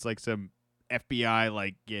saying it's like some FBI,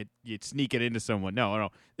 like you sneak it into someone. No.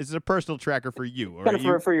 This is a personal tracker for you, or kind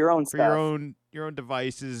of for your own for stuff. your own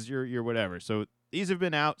devices, your whatever. So these have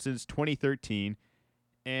been out since 2013,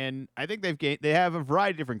 and I think they have a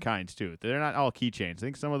variety of different kinds too. They're not all keychains. I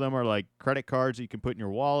think some of them are like credit cards that you can put in your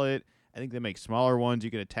wallet. I think they make smaller ones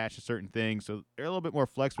you can attach to certain things, so they're a little bit more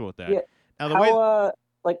flexible with that. Yeah. Now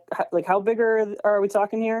like how big are we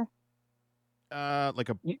talking here? Like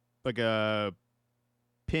a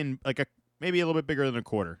pin, maybe a little bit bigger than a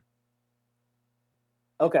quarter.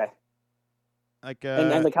 Okay. Like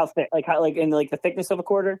and like how thick? Like in like the thickness of a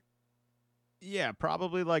quarter? Yeah,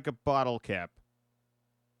 probably like a bottle cap.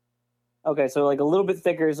 Okay, so like a little bit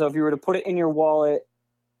thicker. So if you were to put it in your wallet,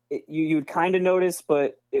 you would kind of notice,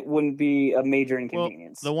 but it wouldn't be a major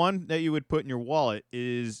inconvenience. Well, the one that you would put in your wallet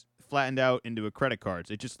is flattened out into a credit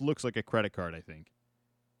card. It just looks like a credit card, I think.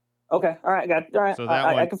 Okay, all right, got it. All right. So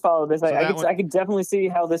I can follow this. I could definitely see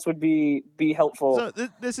how this would be helpful. So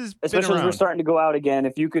this is especially as we're starting to go out again.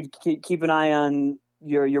 If you could keep an eye on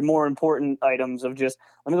your more important items of just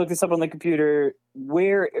let me look this up on the computer.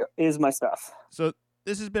 Where is my stuff? So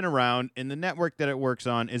this has been around, and the network that it works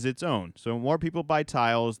on is its own. So more people buy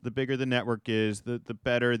tiles, the bigger the network is, the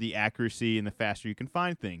better the accuracy and the faster you can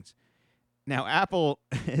find things. Now, Apple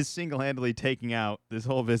is single-handedly taking out this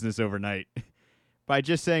whole business overnight by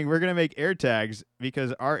just saying we're going to make AirTags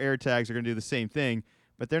because our AirTags are going to do the same thing,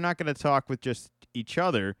 but they're not going to talk with just each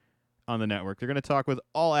other on the network. They're going to talk with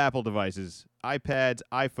all Apple devices, iPads,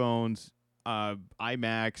 iPhones,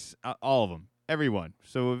 iMacs, all of them. Everyone.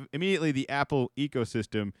 So immediately the Apple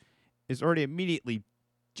ecosystem is already immediately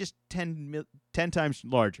just 10 times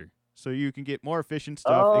larger. So you can get more efficient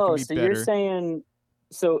stuff. It can be better.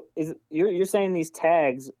 You're saying these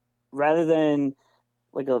tags, rather than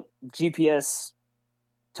like a GPS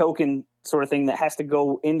token sort of thing that has to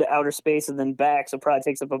go into outer space and then back, so it probably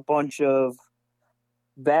takes up a bunch of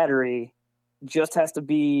battery, just has to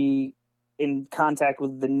be in contact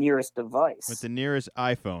with the nearest device. With the nearest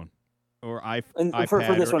iPhone. Or iPad for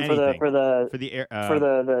this one, anything. for the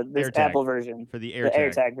AirTag, Apple version, for the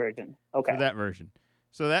AirTag version. Okay, for that version.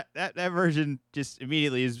 So that version just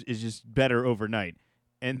immediately is just better overnight.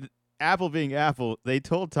 And Apple being Apple, they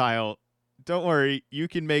told Tile, "Don't worry, you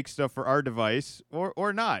can make stuff for our device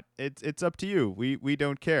or not. It's up to you. We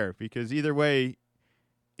don't care because either way,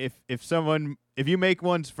 if you make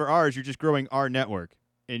ones for ours, you're just growing our network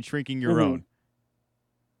and shrinking your own."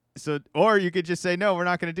 So, or you could just say, no, we're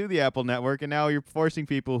not going to do the Apple network. And now you're forcing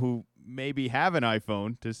people who maybe have an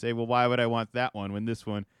iPhone to say, well, why would I want that one when this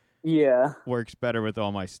one works better with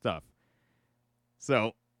all my stuff?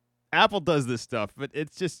 So Apple does this stuff, but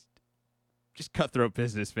it's just cutthroat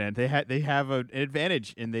business, man. They have an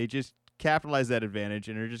advantage and they just capitalize that advantage,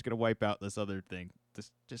 and they're just going to wipe out this other thing.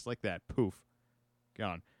 Just like that. Poof.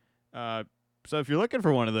 Gone. So if you're looking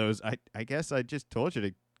for one of those, I guess I just told you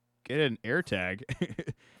to get an AirTag.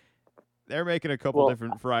 They're making a couple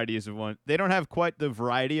different varieties of one. They don't have quite the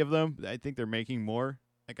variety of them. I think they're making more.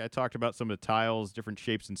 Like I talked about some of the tiles, different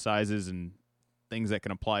shapes and sizes, and things that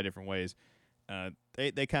can apply different ways.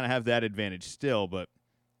 They kind of have that advantage still, but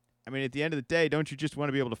I mean, at the end of the day, don't you just want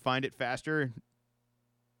to be able to find it faster?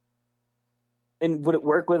 And would it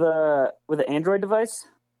work with an Android device?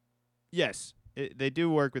 Yes, they do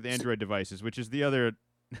work with Android devices, which is the other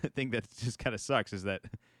thing that just kind of sucks is that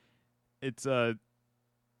it's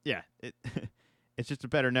it's just a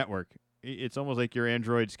better network. It's almost like your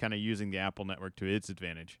Android's kind of using the Apple network to its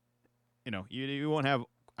advantage. You know, you won't have.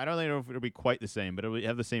 I don't know if it'll be quite the same, but it'll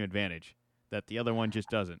have the same advantage that the other one just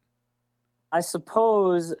doesn't. I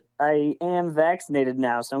suppose I am vaccinated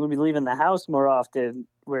now, so I'm going to be leaving the house more often.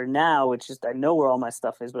 Where now it's just I know where all my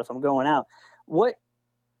stuff is, but if I'm going out, what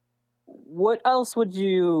else would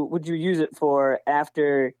you use it for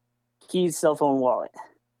after Key's cell phone wallet?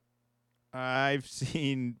 I've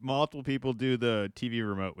seen multiple people do the TV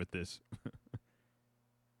remote with this.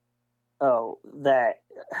 Oh, that.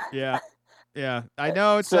 Yeah. Yeah. I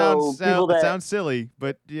know it So sounds silly,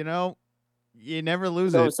 but you know, you never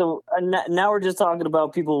lose it. So now we're just talking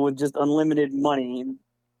about people with just unlimited money.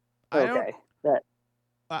 Okay.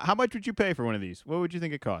 How much would you pay for one of these? What would you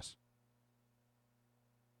think it costs?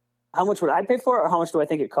 How much would I pay for it, or how much do I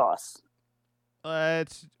think it costs?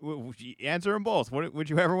 Let's answer them both.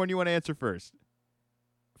 Whichever one you want to answer first.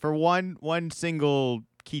 For one single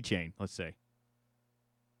keychain, let's say.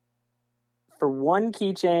 For one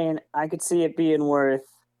keychain, I could see it being worth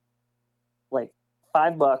like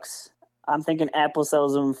 $5. I'm thinking Apple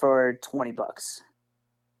sells them for $20.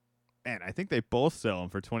 Man, I think they both sell them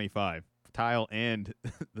for $25. Tile and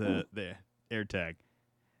the AirTag.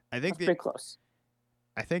 I think that's pretty close.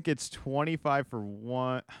 I think it's $25 for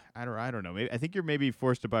one. I don't know. I think you're maybe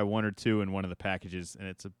forced to buy one or two in one of the packages, and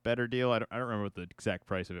it's a better deal. I don't remember what the exact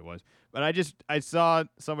price of it was, but I saw an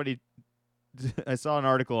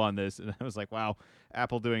article on this, and I was like, wow,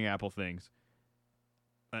 Apple doing Apple things.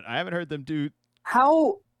 But I haven't heard them do.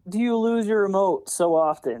 How do you lose your remote so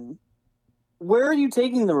often? Where are you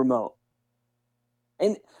taking the remote?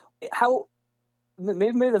 And how?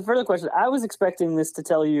 Maybe the further question. I was expecting this to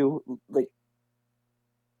tell you like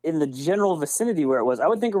in the general vicinity where it was. I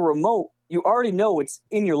would think a remote. You already know it's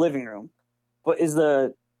in your living room, but is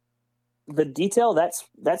the detail that's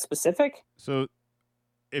specific? So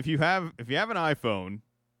if you have an iPhone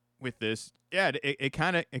with this, yeah, it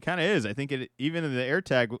kind of is. I think even the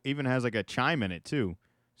AirTag even has like a chime in it too,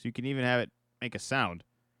 so you can even have it make a sound.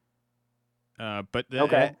 But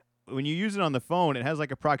okay. When you use it on the phone, it has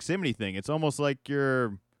like a proximity thing. It's almost like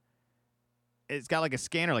it's got like a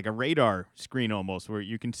scanner, like a radar screen almost, where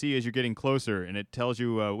you can see as you're getting closer, and it tells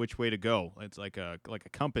you which way to go. It's like a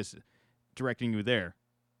compass directing you there.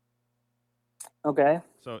 Okay.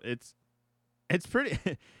 So it's pretty.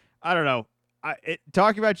 I don't know.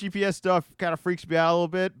 Talking about GPS stuff kind of freaks me out a little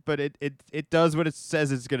bit, but it does what it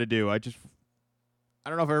says it's gonna do. I don't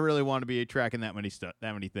know if I really want to be tracking that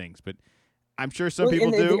many things, but I'm sure some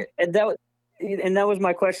people do. And that was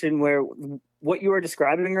my question. Where what you were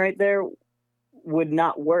describing right there would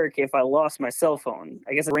not work if I lost my cell phone.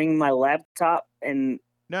 I guess I bring my laptop, and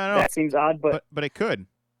no, that seems odd, but it could.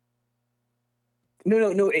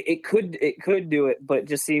 No. It could do it, but it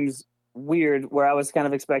just seems weird. Where I was kind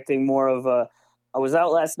of expecting more of I was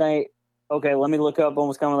out last night. Okay, let me look up.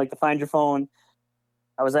 Almost kind of like to find your phone.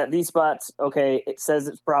 I was at these spots. Okay, it says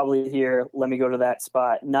it's probably here. Let me go to that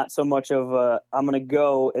spot. Not so much of I'm gonna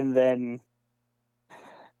go and then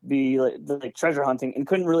be like treasure hunting, and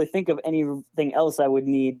couldn't really think of anything else I would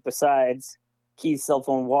need besides Key's cell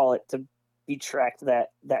phone wallet to be tracked that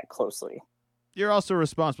closely. You're also a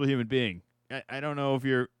responsible human being. I don't know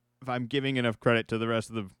if I'm giving enough credit to the rest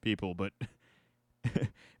of the people, but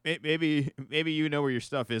maybe you know where your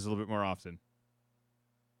stuff is a little bit more often.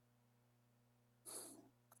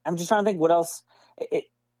 I'm just trying to think what else.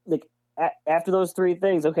 After those three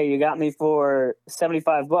things, okay, you got me for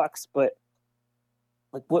 $75, but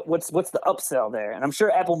like what's the upsell there? And I'm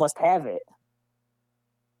sure Apple must have it.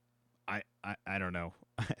 I don't know.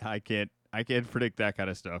 I can't predict that kind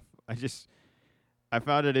of stuff. I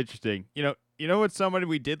found it interesting. You know what somebody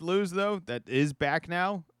we did lose though that is back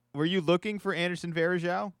now? Were you looking for Anderson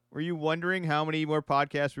Varejao? Were you wondering how many more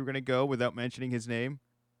podcasts we were going to go without mentioning his name?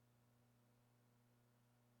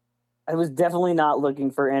 I was definitely not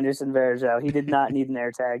looking for Anderson Varejao. He did not need an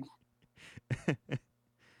AirTag.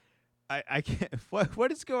 I can't.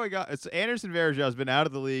 What is going on? It's Anderson Varejao has been out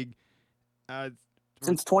of the league Uh,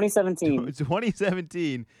 Since 2017. It's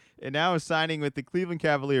 2017, and now is signing with the Cleveland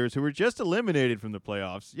Cavaliers, who were just eliminated from the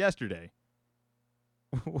playoffs yesterday.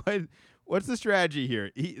 What's the strategy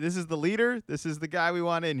here? This is the leader. This is the guy we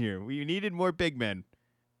want in here. We needed more big men.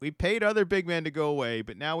 We paid other big men to go away,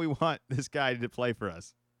 but now we want this guy to play for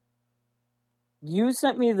us. You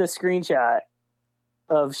sent me the screenshot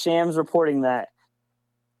of Shams reporting that,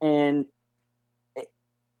 and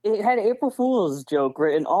it had April Fool's joke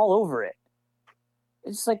written all over it.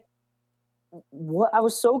 It's like, what? I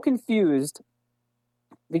was so confused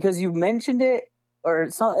because you mentioned it, or I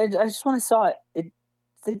just when I saw it,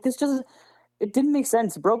 it didn't make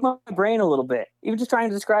sense. It broke my brain a little bit. Even just trying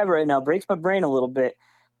to describe it right now breaks my brain a little bit.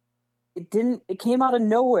 It came out of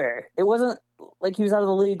nowhere. It wasn't like he was out of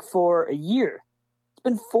the league for a year. It's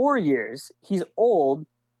been 4 years. He's old.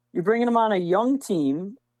 You're bringing him on a young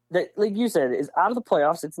team that, like you said, is out of the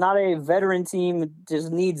playoffs. It's not a veteran team. It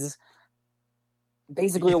just needs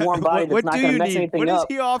basically a warm body that's not going to mess anything up. What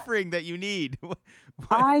is he offering that you need?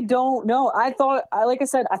 I don't know. Like I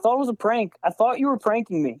said, I thought it was a prank. I thought you were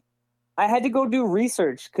pranking me. I had to go do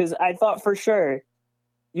research because I thought for sure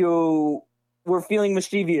you were feeling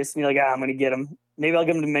mischievous. And you're like, I'm going to get him. Maybe I'll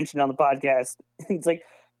get him to mention it on the podcast. It's like,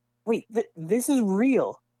 wait, this is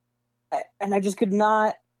real. And I just could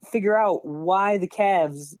not figure out why the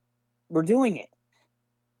Cavs were doing it.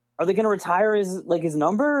 Are they going to retire his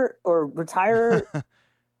number or retire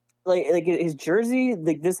like his jersey?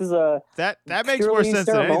 Like this is a that makes more sense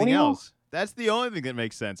than anything else. That's the only thing that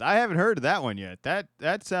makes sense. I haven't heard of that one yet.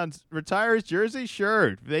 That sounds retire his jersey.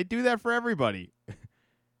 Sure, they do that for everybody.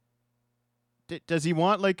 Does he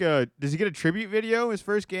want does he get a tribute video his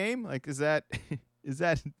first game? Like is that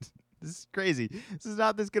this is crazy. This is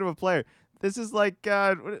not this good of a player. This is like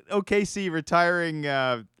OKC retiring.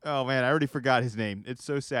 Oh man, I already forgot his name. It's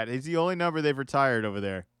so sad. He's the only number they've retired over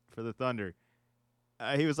there for the Thunder.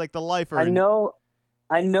 He was like the lifer. I know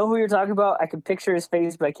who you're talking about. I can picture his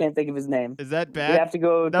face, but I can't think of his name. Is that bad? We have to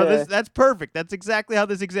go. No, that's perfect. That's exactly how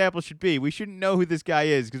this example should be. We shouldn't know who this guy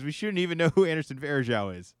is because we shouldn't even know who Anderson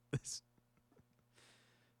Varejao is.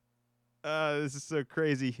 This is so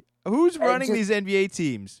crazy. Who's running these NBA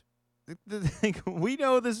teams? We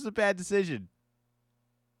know this is a bad decision.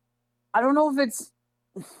 I don't know if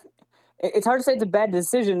it's hard to say it's a bad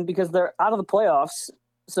decision because they're out of the playoffs.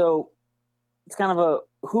 So it's kind of a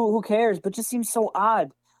who cares, but it just seems so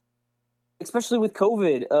odd, especially with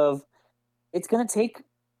COVID of it's going to take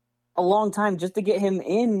a long time just to get him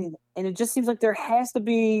in. And it just seems like there has to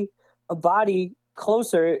be a body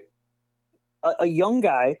closer, a young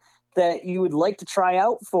guy that you would like to try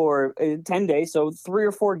out for 10 days, so 3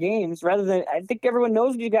 or 4 games, rather than, I think everyone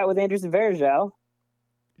knows what you got with Anderson Varejao.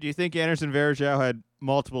 Do you think Anderson Varejao had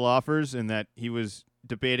multiple offers and that he was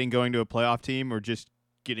debating going to a playoff team or just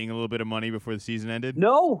getting a little bit of money before the season ended?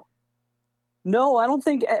 No, I don't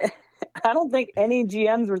think any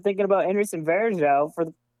GMs were thinking about Anderson Varejao for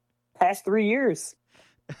the past 3 years.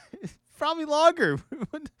 Probably longer.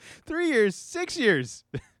 3 years, 6 years.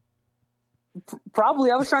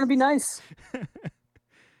 Probably. I was trying to be nice.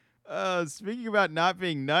 Speaking about not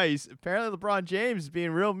being nice, apparently LeBron James is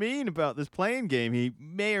being real mean about this playing game he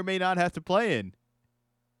may or may not have to play in.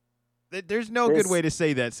 There's no good way to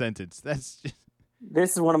say that sentence. That's just...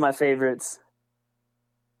 This is one of my favorites.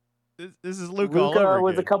 This is Luka all over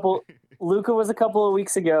was again. Luka was a couple of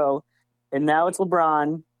weeks ago, and now it's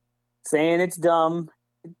LeBron saying it's dumb.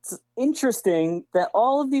 It's interesting that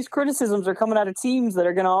all of these criticisms are coming out of teams that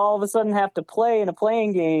are going to all of a sudden have to play in a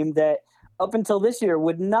playing game that up until this year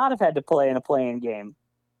would not have had to play in a playing game.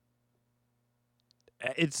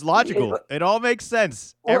 It's logical. It all makes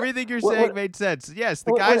sense. Everything you're saying made sense. Yes,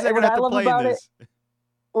 the guys are going to have to play in this.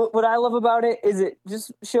 What I love about it is it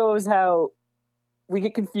just shows how we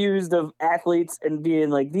get confused of athletes and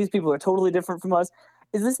being like, these people are totally different from us.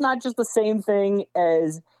 Is this not just the same thing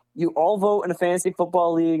as you all vote in a fantasy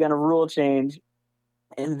football league on a rule change,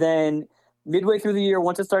 and then midway through the year,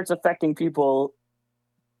 once it starts affecting people,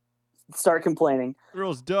 start complaining. The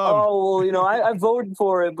rule's dumb. Oh, well, I voted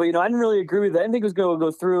for it, but, I didn't really agree with it. I didn't think it was going to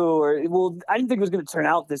go through, or, I didn't think it was going to turn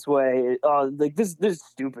out this way. This is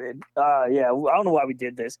stupid. Yeah, I don't know why we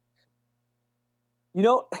did this. And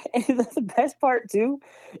the best part, too,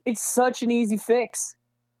 it's such an easy fix.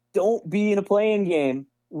 Don't be in a playing game.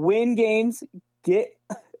 Win games, get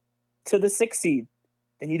to the 6th seed,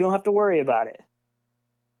 and you don't have to worry about it.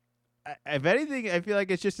 If anything, I feel like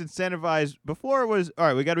it's just incentivized. Before it was, all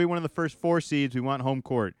right, we got to be one of the first 4 seeds. We want home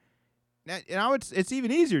court. Now it's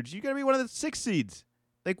even easier. You got to be one of the 6 seeds.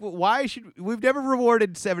 Like, why we've never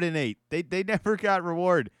rewarded 7 and 8. They never got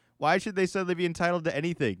reward. Why should they suddenly be entitled to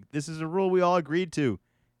anything? This is a rule we all agreed to.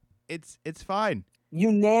 It's fine.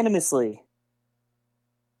 Unanimously.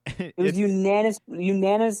 It was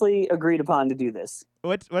unanimously agreed upon to do this.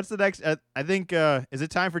 What's the next? I think is it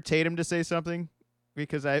time for Tatum to say something?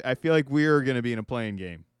 Because I feel like we're going to be in a playing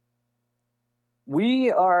game.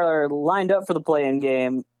 We are lined up for the play-in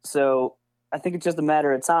game, so I think it's just a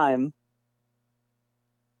matter of time.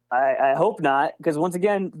 I hope not, because once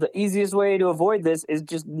again, the easiest way to avoid this is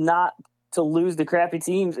just not to lose the crappy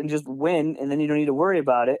teams and just win, and then you don't need to worry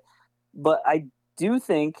about it. But I do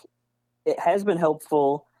think it has been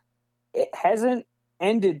helpful. It hasn't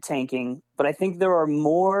ended tanking, but I think there are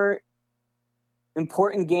more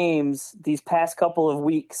important games these past couple of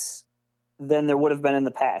weeks than there would have been in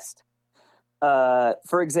the past.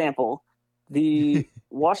 For example, the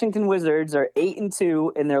Washington Wizards are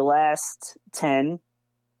 8-2 in their last 10.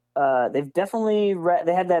 They've definitely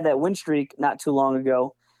they had that win streak not too long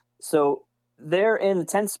ago, so they're in the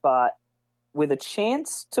 10th spot with a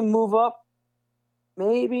chance to move up,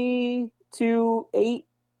 maybe to 8,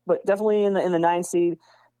 but definitely in the 9 seed.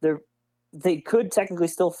 They could technically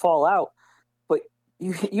still fall out, but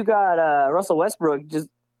you got Russell Westbrook just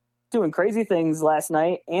doing crazy things last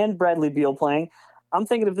night, and Bradley Beal playing. I'm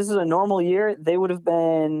thinking if this is a normal year, they would have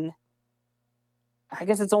been. I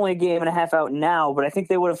guess it's only a game and a half out now, but I think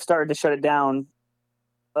they would have started to shut it down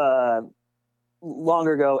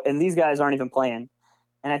longer ago, and these guys aren't even playing.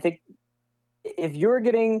 And I think if you're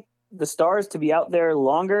getting the stars to be out there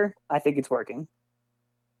longer, I think it's working.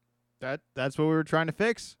 That's what we were trying to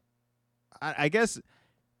fix. I guess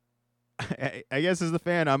as the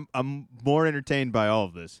fan, I'm more entertained by all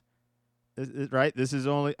of this. Right? This is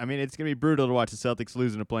only. I mean, it's gonna be brutal to watch the Celtics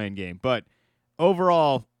lose in a playing game, but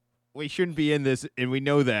overall, we shouldn't be in this, and we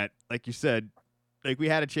know that. Like you said, like we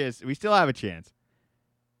had a chance. We still have a chance.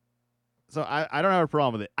 So I don't have a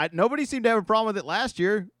problem with it. Nobody seemed to have a problem with it last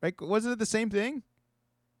year. Like, wasn't it the same thing?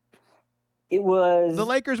 It was. The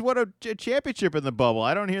Lakers won a championship in the bubble.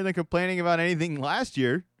 I don't hear them complaining about anything last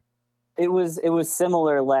year. It was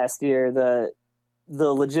similar last year. The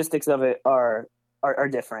logistics of it are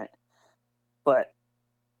different, but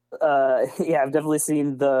yeah, I've definitely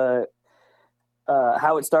seen the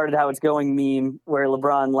how it started, how it's going meme where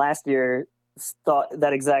LeBron last year thought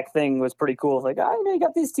that exact thing was pretty cool. Like, you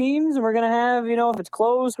got these teams and we're going to have, if it's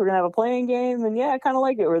close, we're going to have a playing game. And yeah, I kind of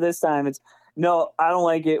like it. Or this time it's, no, I don't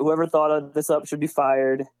like it. Whoever thought of this up should be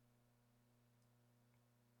fired.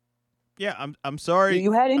 Yeah, I'm sorry.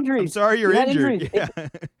 You had injuries. I'm sorry you're injured. Yeah.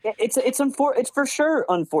 It's for sure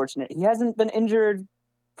unfortunate. He hasn't been injured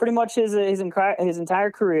pretty much his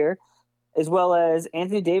entire career, as well as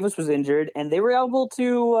Anthony Davis was injured, and they were able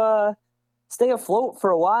to stay afloat for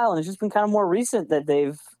a while. And it's just been kind of more recent that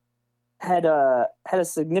they've had a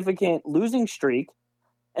significant losing streak,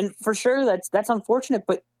 and for sure that's unfortunate.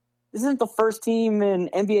 But this isn't the first team in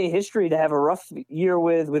NBA history to have a rough year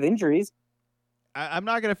with injuries. I'm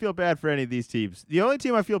not going to feel bad for any of these teams. The only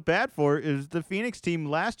team I feel bad for is the Phoenix team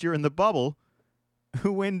last year in the bubble,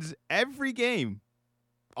 who wins every game.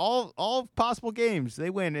 All possible games they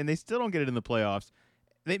win, and they still don't get it in the playoffs.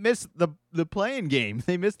 They miss the play-in game.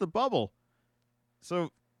 They miss the bubble.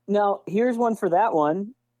 So now here's one for that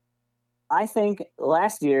one. I think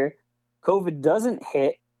last year COVID doesn't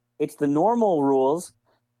hit. It's the normal rules.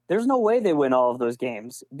 There's no way they win all of those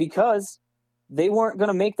games because they weren't going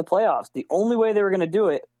to make the playoffs. The only way they were going to do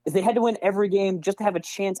it is they had to win every game just to have a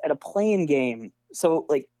chance at a play-in game. So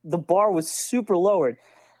like the bar was super lowered.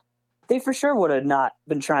 They for sure would have not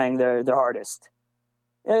been trying their hardest.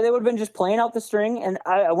 They would have been just playing out the string, and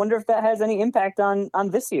I wonder if that has any impact on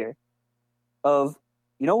this year. Of,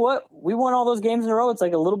 you know what, we won all those games in a row. It's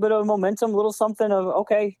like a little bit of momentum, a little something of,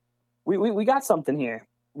 okay, we got something here.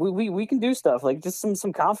 We can do stuff, like just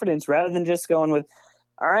some confidence rather than just going with,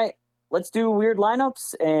 all right, let's do weird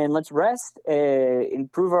lineups and let's rest,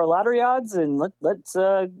 improve our lottery odds, and let's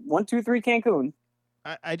 1, 2, 3 Cancun.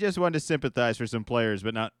 I just wanted to sympathize for some players,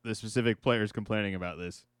 but not the specific players complaining about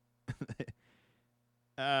this.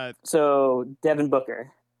 So Devin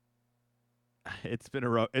Booker. It's been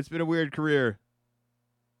a weird career.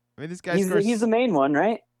 I mean, this guy he's the main one,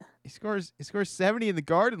 right? He scores 70 in the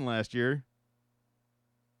Garden last year.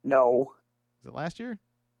 No. Was it last year?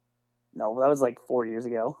 No, that was like 4 years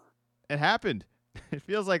ago. It happened. It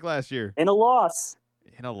feels like last year. In a loss.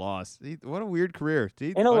 What a weird career.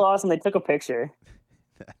 In a loss, and they took a picture.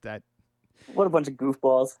 What a bunch of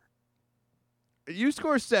goofballs. You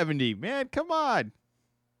score 70, man. Come on.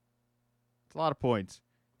 It's a lot of points.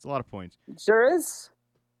 It sure is.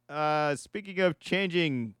 Speaking of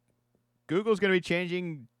changing, Google's going to be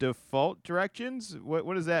changing default directions.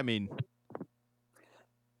 What does that mean?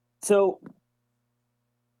 So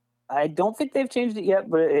I don't think they've changed it yet,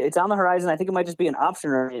 but it's on the horizon. I think it might just be an option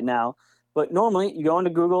right now. But normally, you go into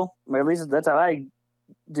Google, or at least that's how I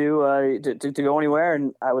do to go anywhere,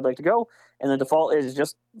 and I would like to go. And the default is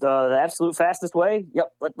just the absolute fastest way.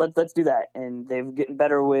 Yep, let's do that. And they've getting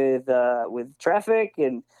better with traffic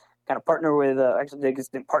and kind of partner with. Actually, they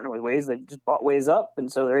just didn't partner with Waze. They just bought Waze up,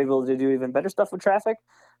 and so they're able to do even better stuff with traffic.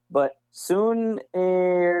 But soon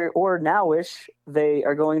or nowish, they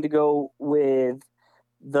are going to go with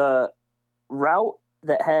the route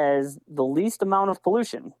that has the least amount of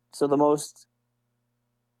pollution, so the most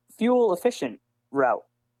fuel efficient route.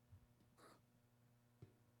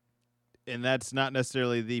 And that's not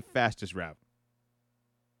necessarily the fastest route.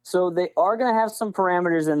 So they are going to have some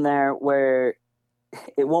parameters in there where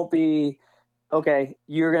it won't be, okay,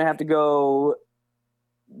 you're going to have to go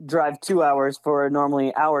drive 2 hours for a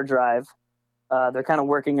normally hour drive. They're kind of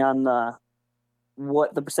working on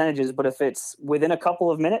what the percentage is, but if it's within a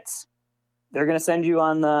couple of minutes, they're going to send you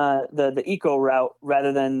on the eco route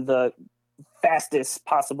rather than the fastest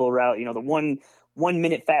possible route, the 1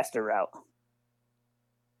 minute faster route.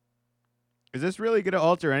 Is this really going to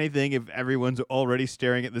alter anything if everyone's already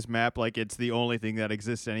staring at this map like it's the only thing that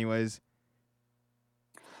exists anyways?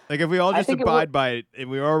 Like, if we all just abide by it, and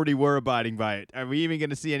we already were abiding by it, are we even going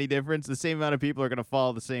to see any difference? The same amount of people are going to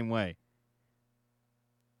follow the same way.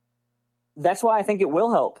 That's why I think it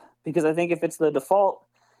will help, because I think if it's the default,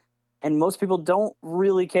 and most people don't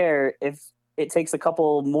really care if it takes a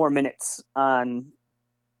couple more minutes on,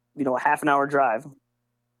 a half an hour drive.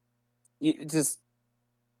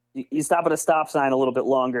 You stop at a stop sign a little bit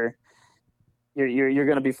longer, you're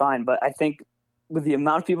going to be fine. But I think with the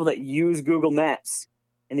amount of people that use Google Maps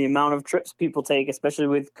and the amount of trips people take, especially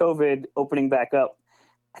with COVID opening back up,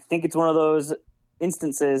 I think it's one of those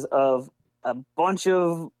instances of a bunch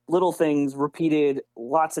of little things repeated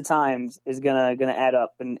lots of times is gonna add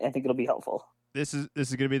up, and I think it'll be helpful. This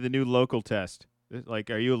is gonna be the new local test. Like,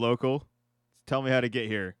 are you a local? Tell me how to get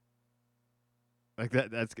here. Like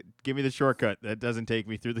that's give me the shortcut that doesn't take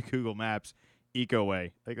me through the Google Maps eco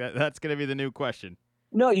way. Like that's gonna be the new question.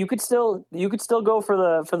 No, you could still go for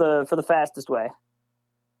the fastest way.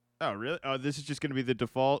 Oh really? Oh, this is just gonna be the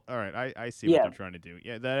default. All right, I see what they're trying to do.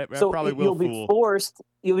 Yeah, that so probably will fool.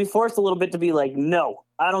 You'll be forced a little bit to be like, no,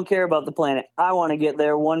 I don't care about the planet. I want to get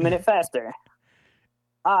there 1 minute faster.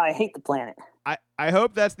 I hate the planet. I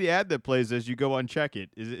hope that's the ad that plays as you go uncheck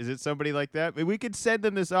it. Is it somebody like that? We could send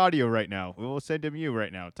them this audio right now. We'll send them you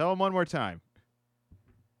right now. Tell them one more time.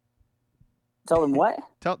 Tell them what?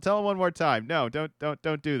 tell them one more time. No,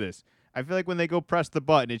 don't do this. I feel like when they go press the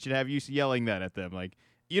button, it should have you yelling that at them. Like,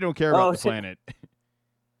 you don't care about the planet.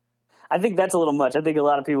 I think that's a little much. I think a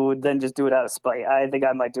lot of people would then just do it out of spite. I think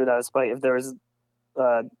I might do it out of spite if there was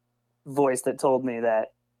a voice that told me that.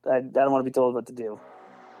 I don't want to be told what to do.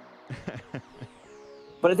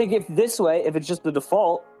 But I think if it's just the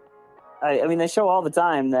default, I mean, they show all the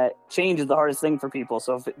time that change is the hardest thing for people.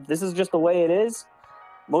 So if this is just the way it is,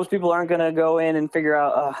 most people aren't going to go in and figure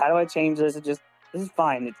out, how do I change this? This is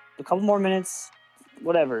fine. It's a couple more minutes,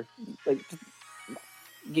 whatever. Like,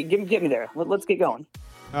 get me there. Let's get going.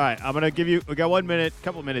 All right, I'm going to give you, we got 1 minute,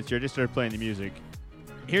 couple minutes here. Just started playing the music.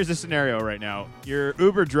 Here's the scenario right now. Your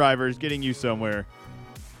Uber driver is getting you somewhere.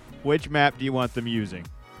 Which map do you want them using?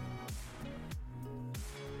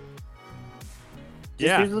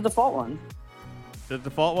 Just use the default one. The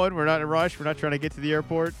default one? We're not in a rush? We're not trying to get to the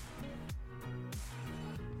airport?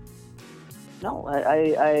 No,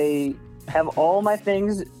 I have all my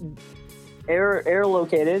things air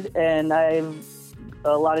located, and I've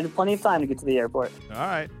allotted plenty of time to get to the airport. All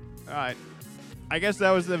right. I guess that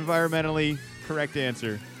was the environmentally correct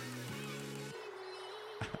answer.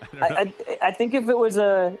 I think if it was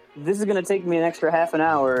this is going to take me an extra half an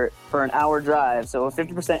hour for an hour drive, so a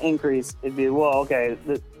 50% increase, it'd be, well, okay,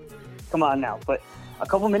 come on now. But a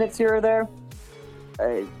couple minutes here or there,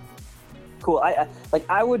 cool.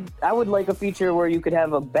 I would like a feature where you could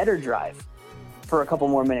have a better drive for a couple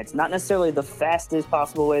more minutes, not necessarily the fastest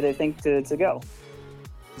possible way they think to go.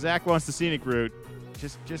 Zach wants the scenic route.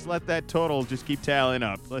 Just let that total just keep tallying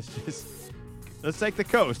up. Let's take the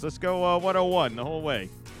coast. Let's go 101 the whole way.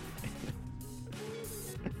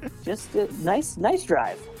 Just a nice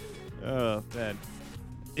drive. Oh man,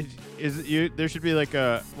 there should be like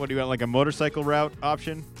a, what do you want, like a motorcycle route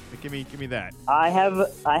option? Like, give me that. I have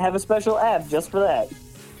a special app just for that.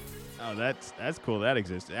 Oh, that's cool. That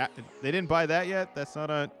exists. They didn't buy that yet. That's not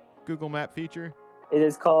a Google Map feature. It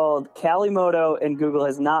is called Calimoto, and Google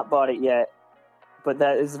has not bought it yet. But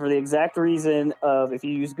that is for the exact reason of, if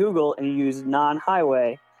you use Google and you use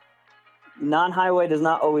non-highway, non-highway does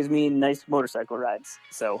not always mean nice motorcycle rides.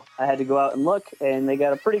 So I had to go out and look, and they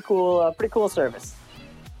got a pretty cool service.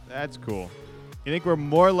 That's cool. You think we're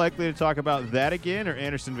more likely to talk about that again or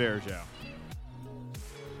Anderson Varejao?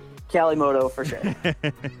 Kalimoto for sure.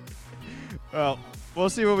 Well, we'll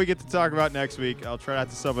see what we get to talk about next week. I'll try not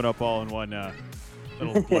to sum it up all in one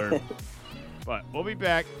little blurb. But we'll be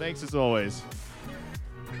back. Thanks as always.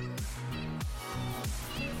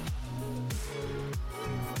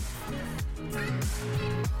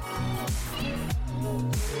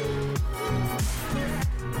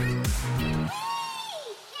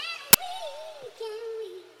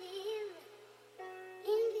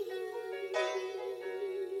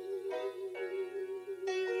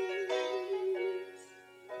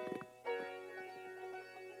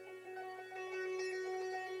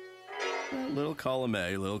 Little column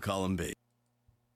A, little column B.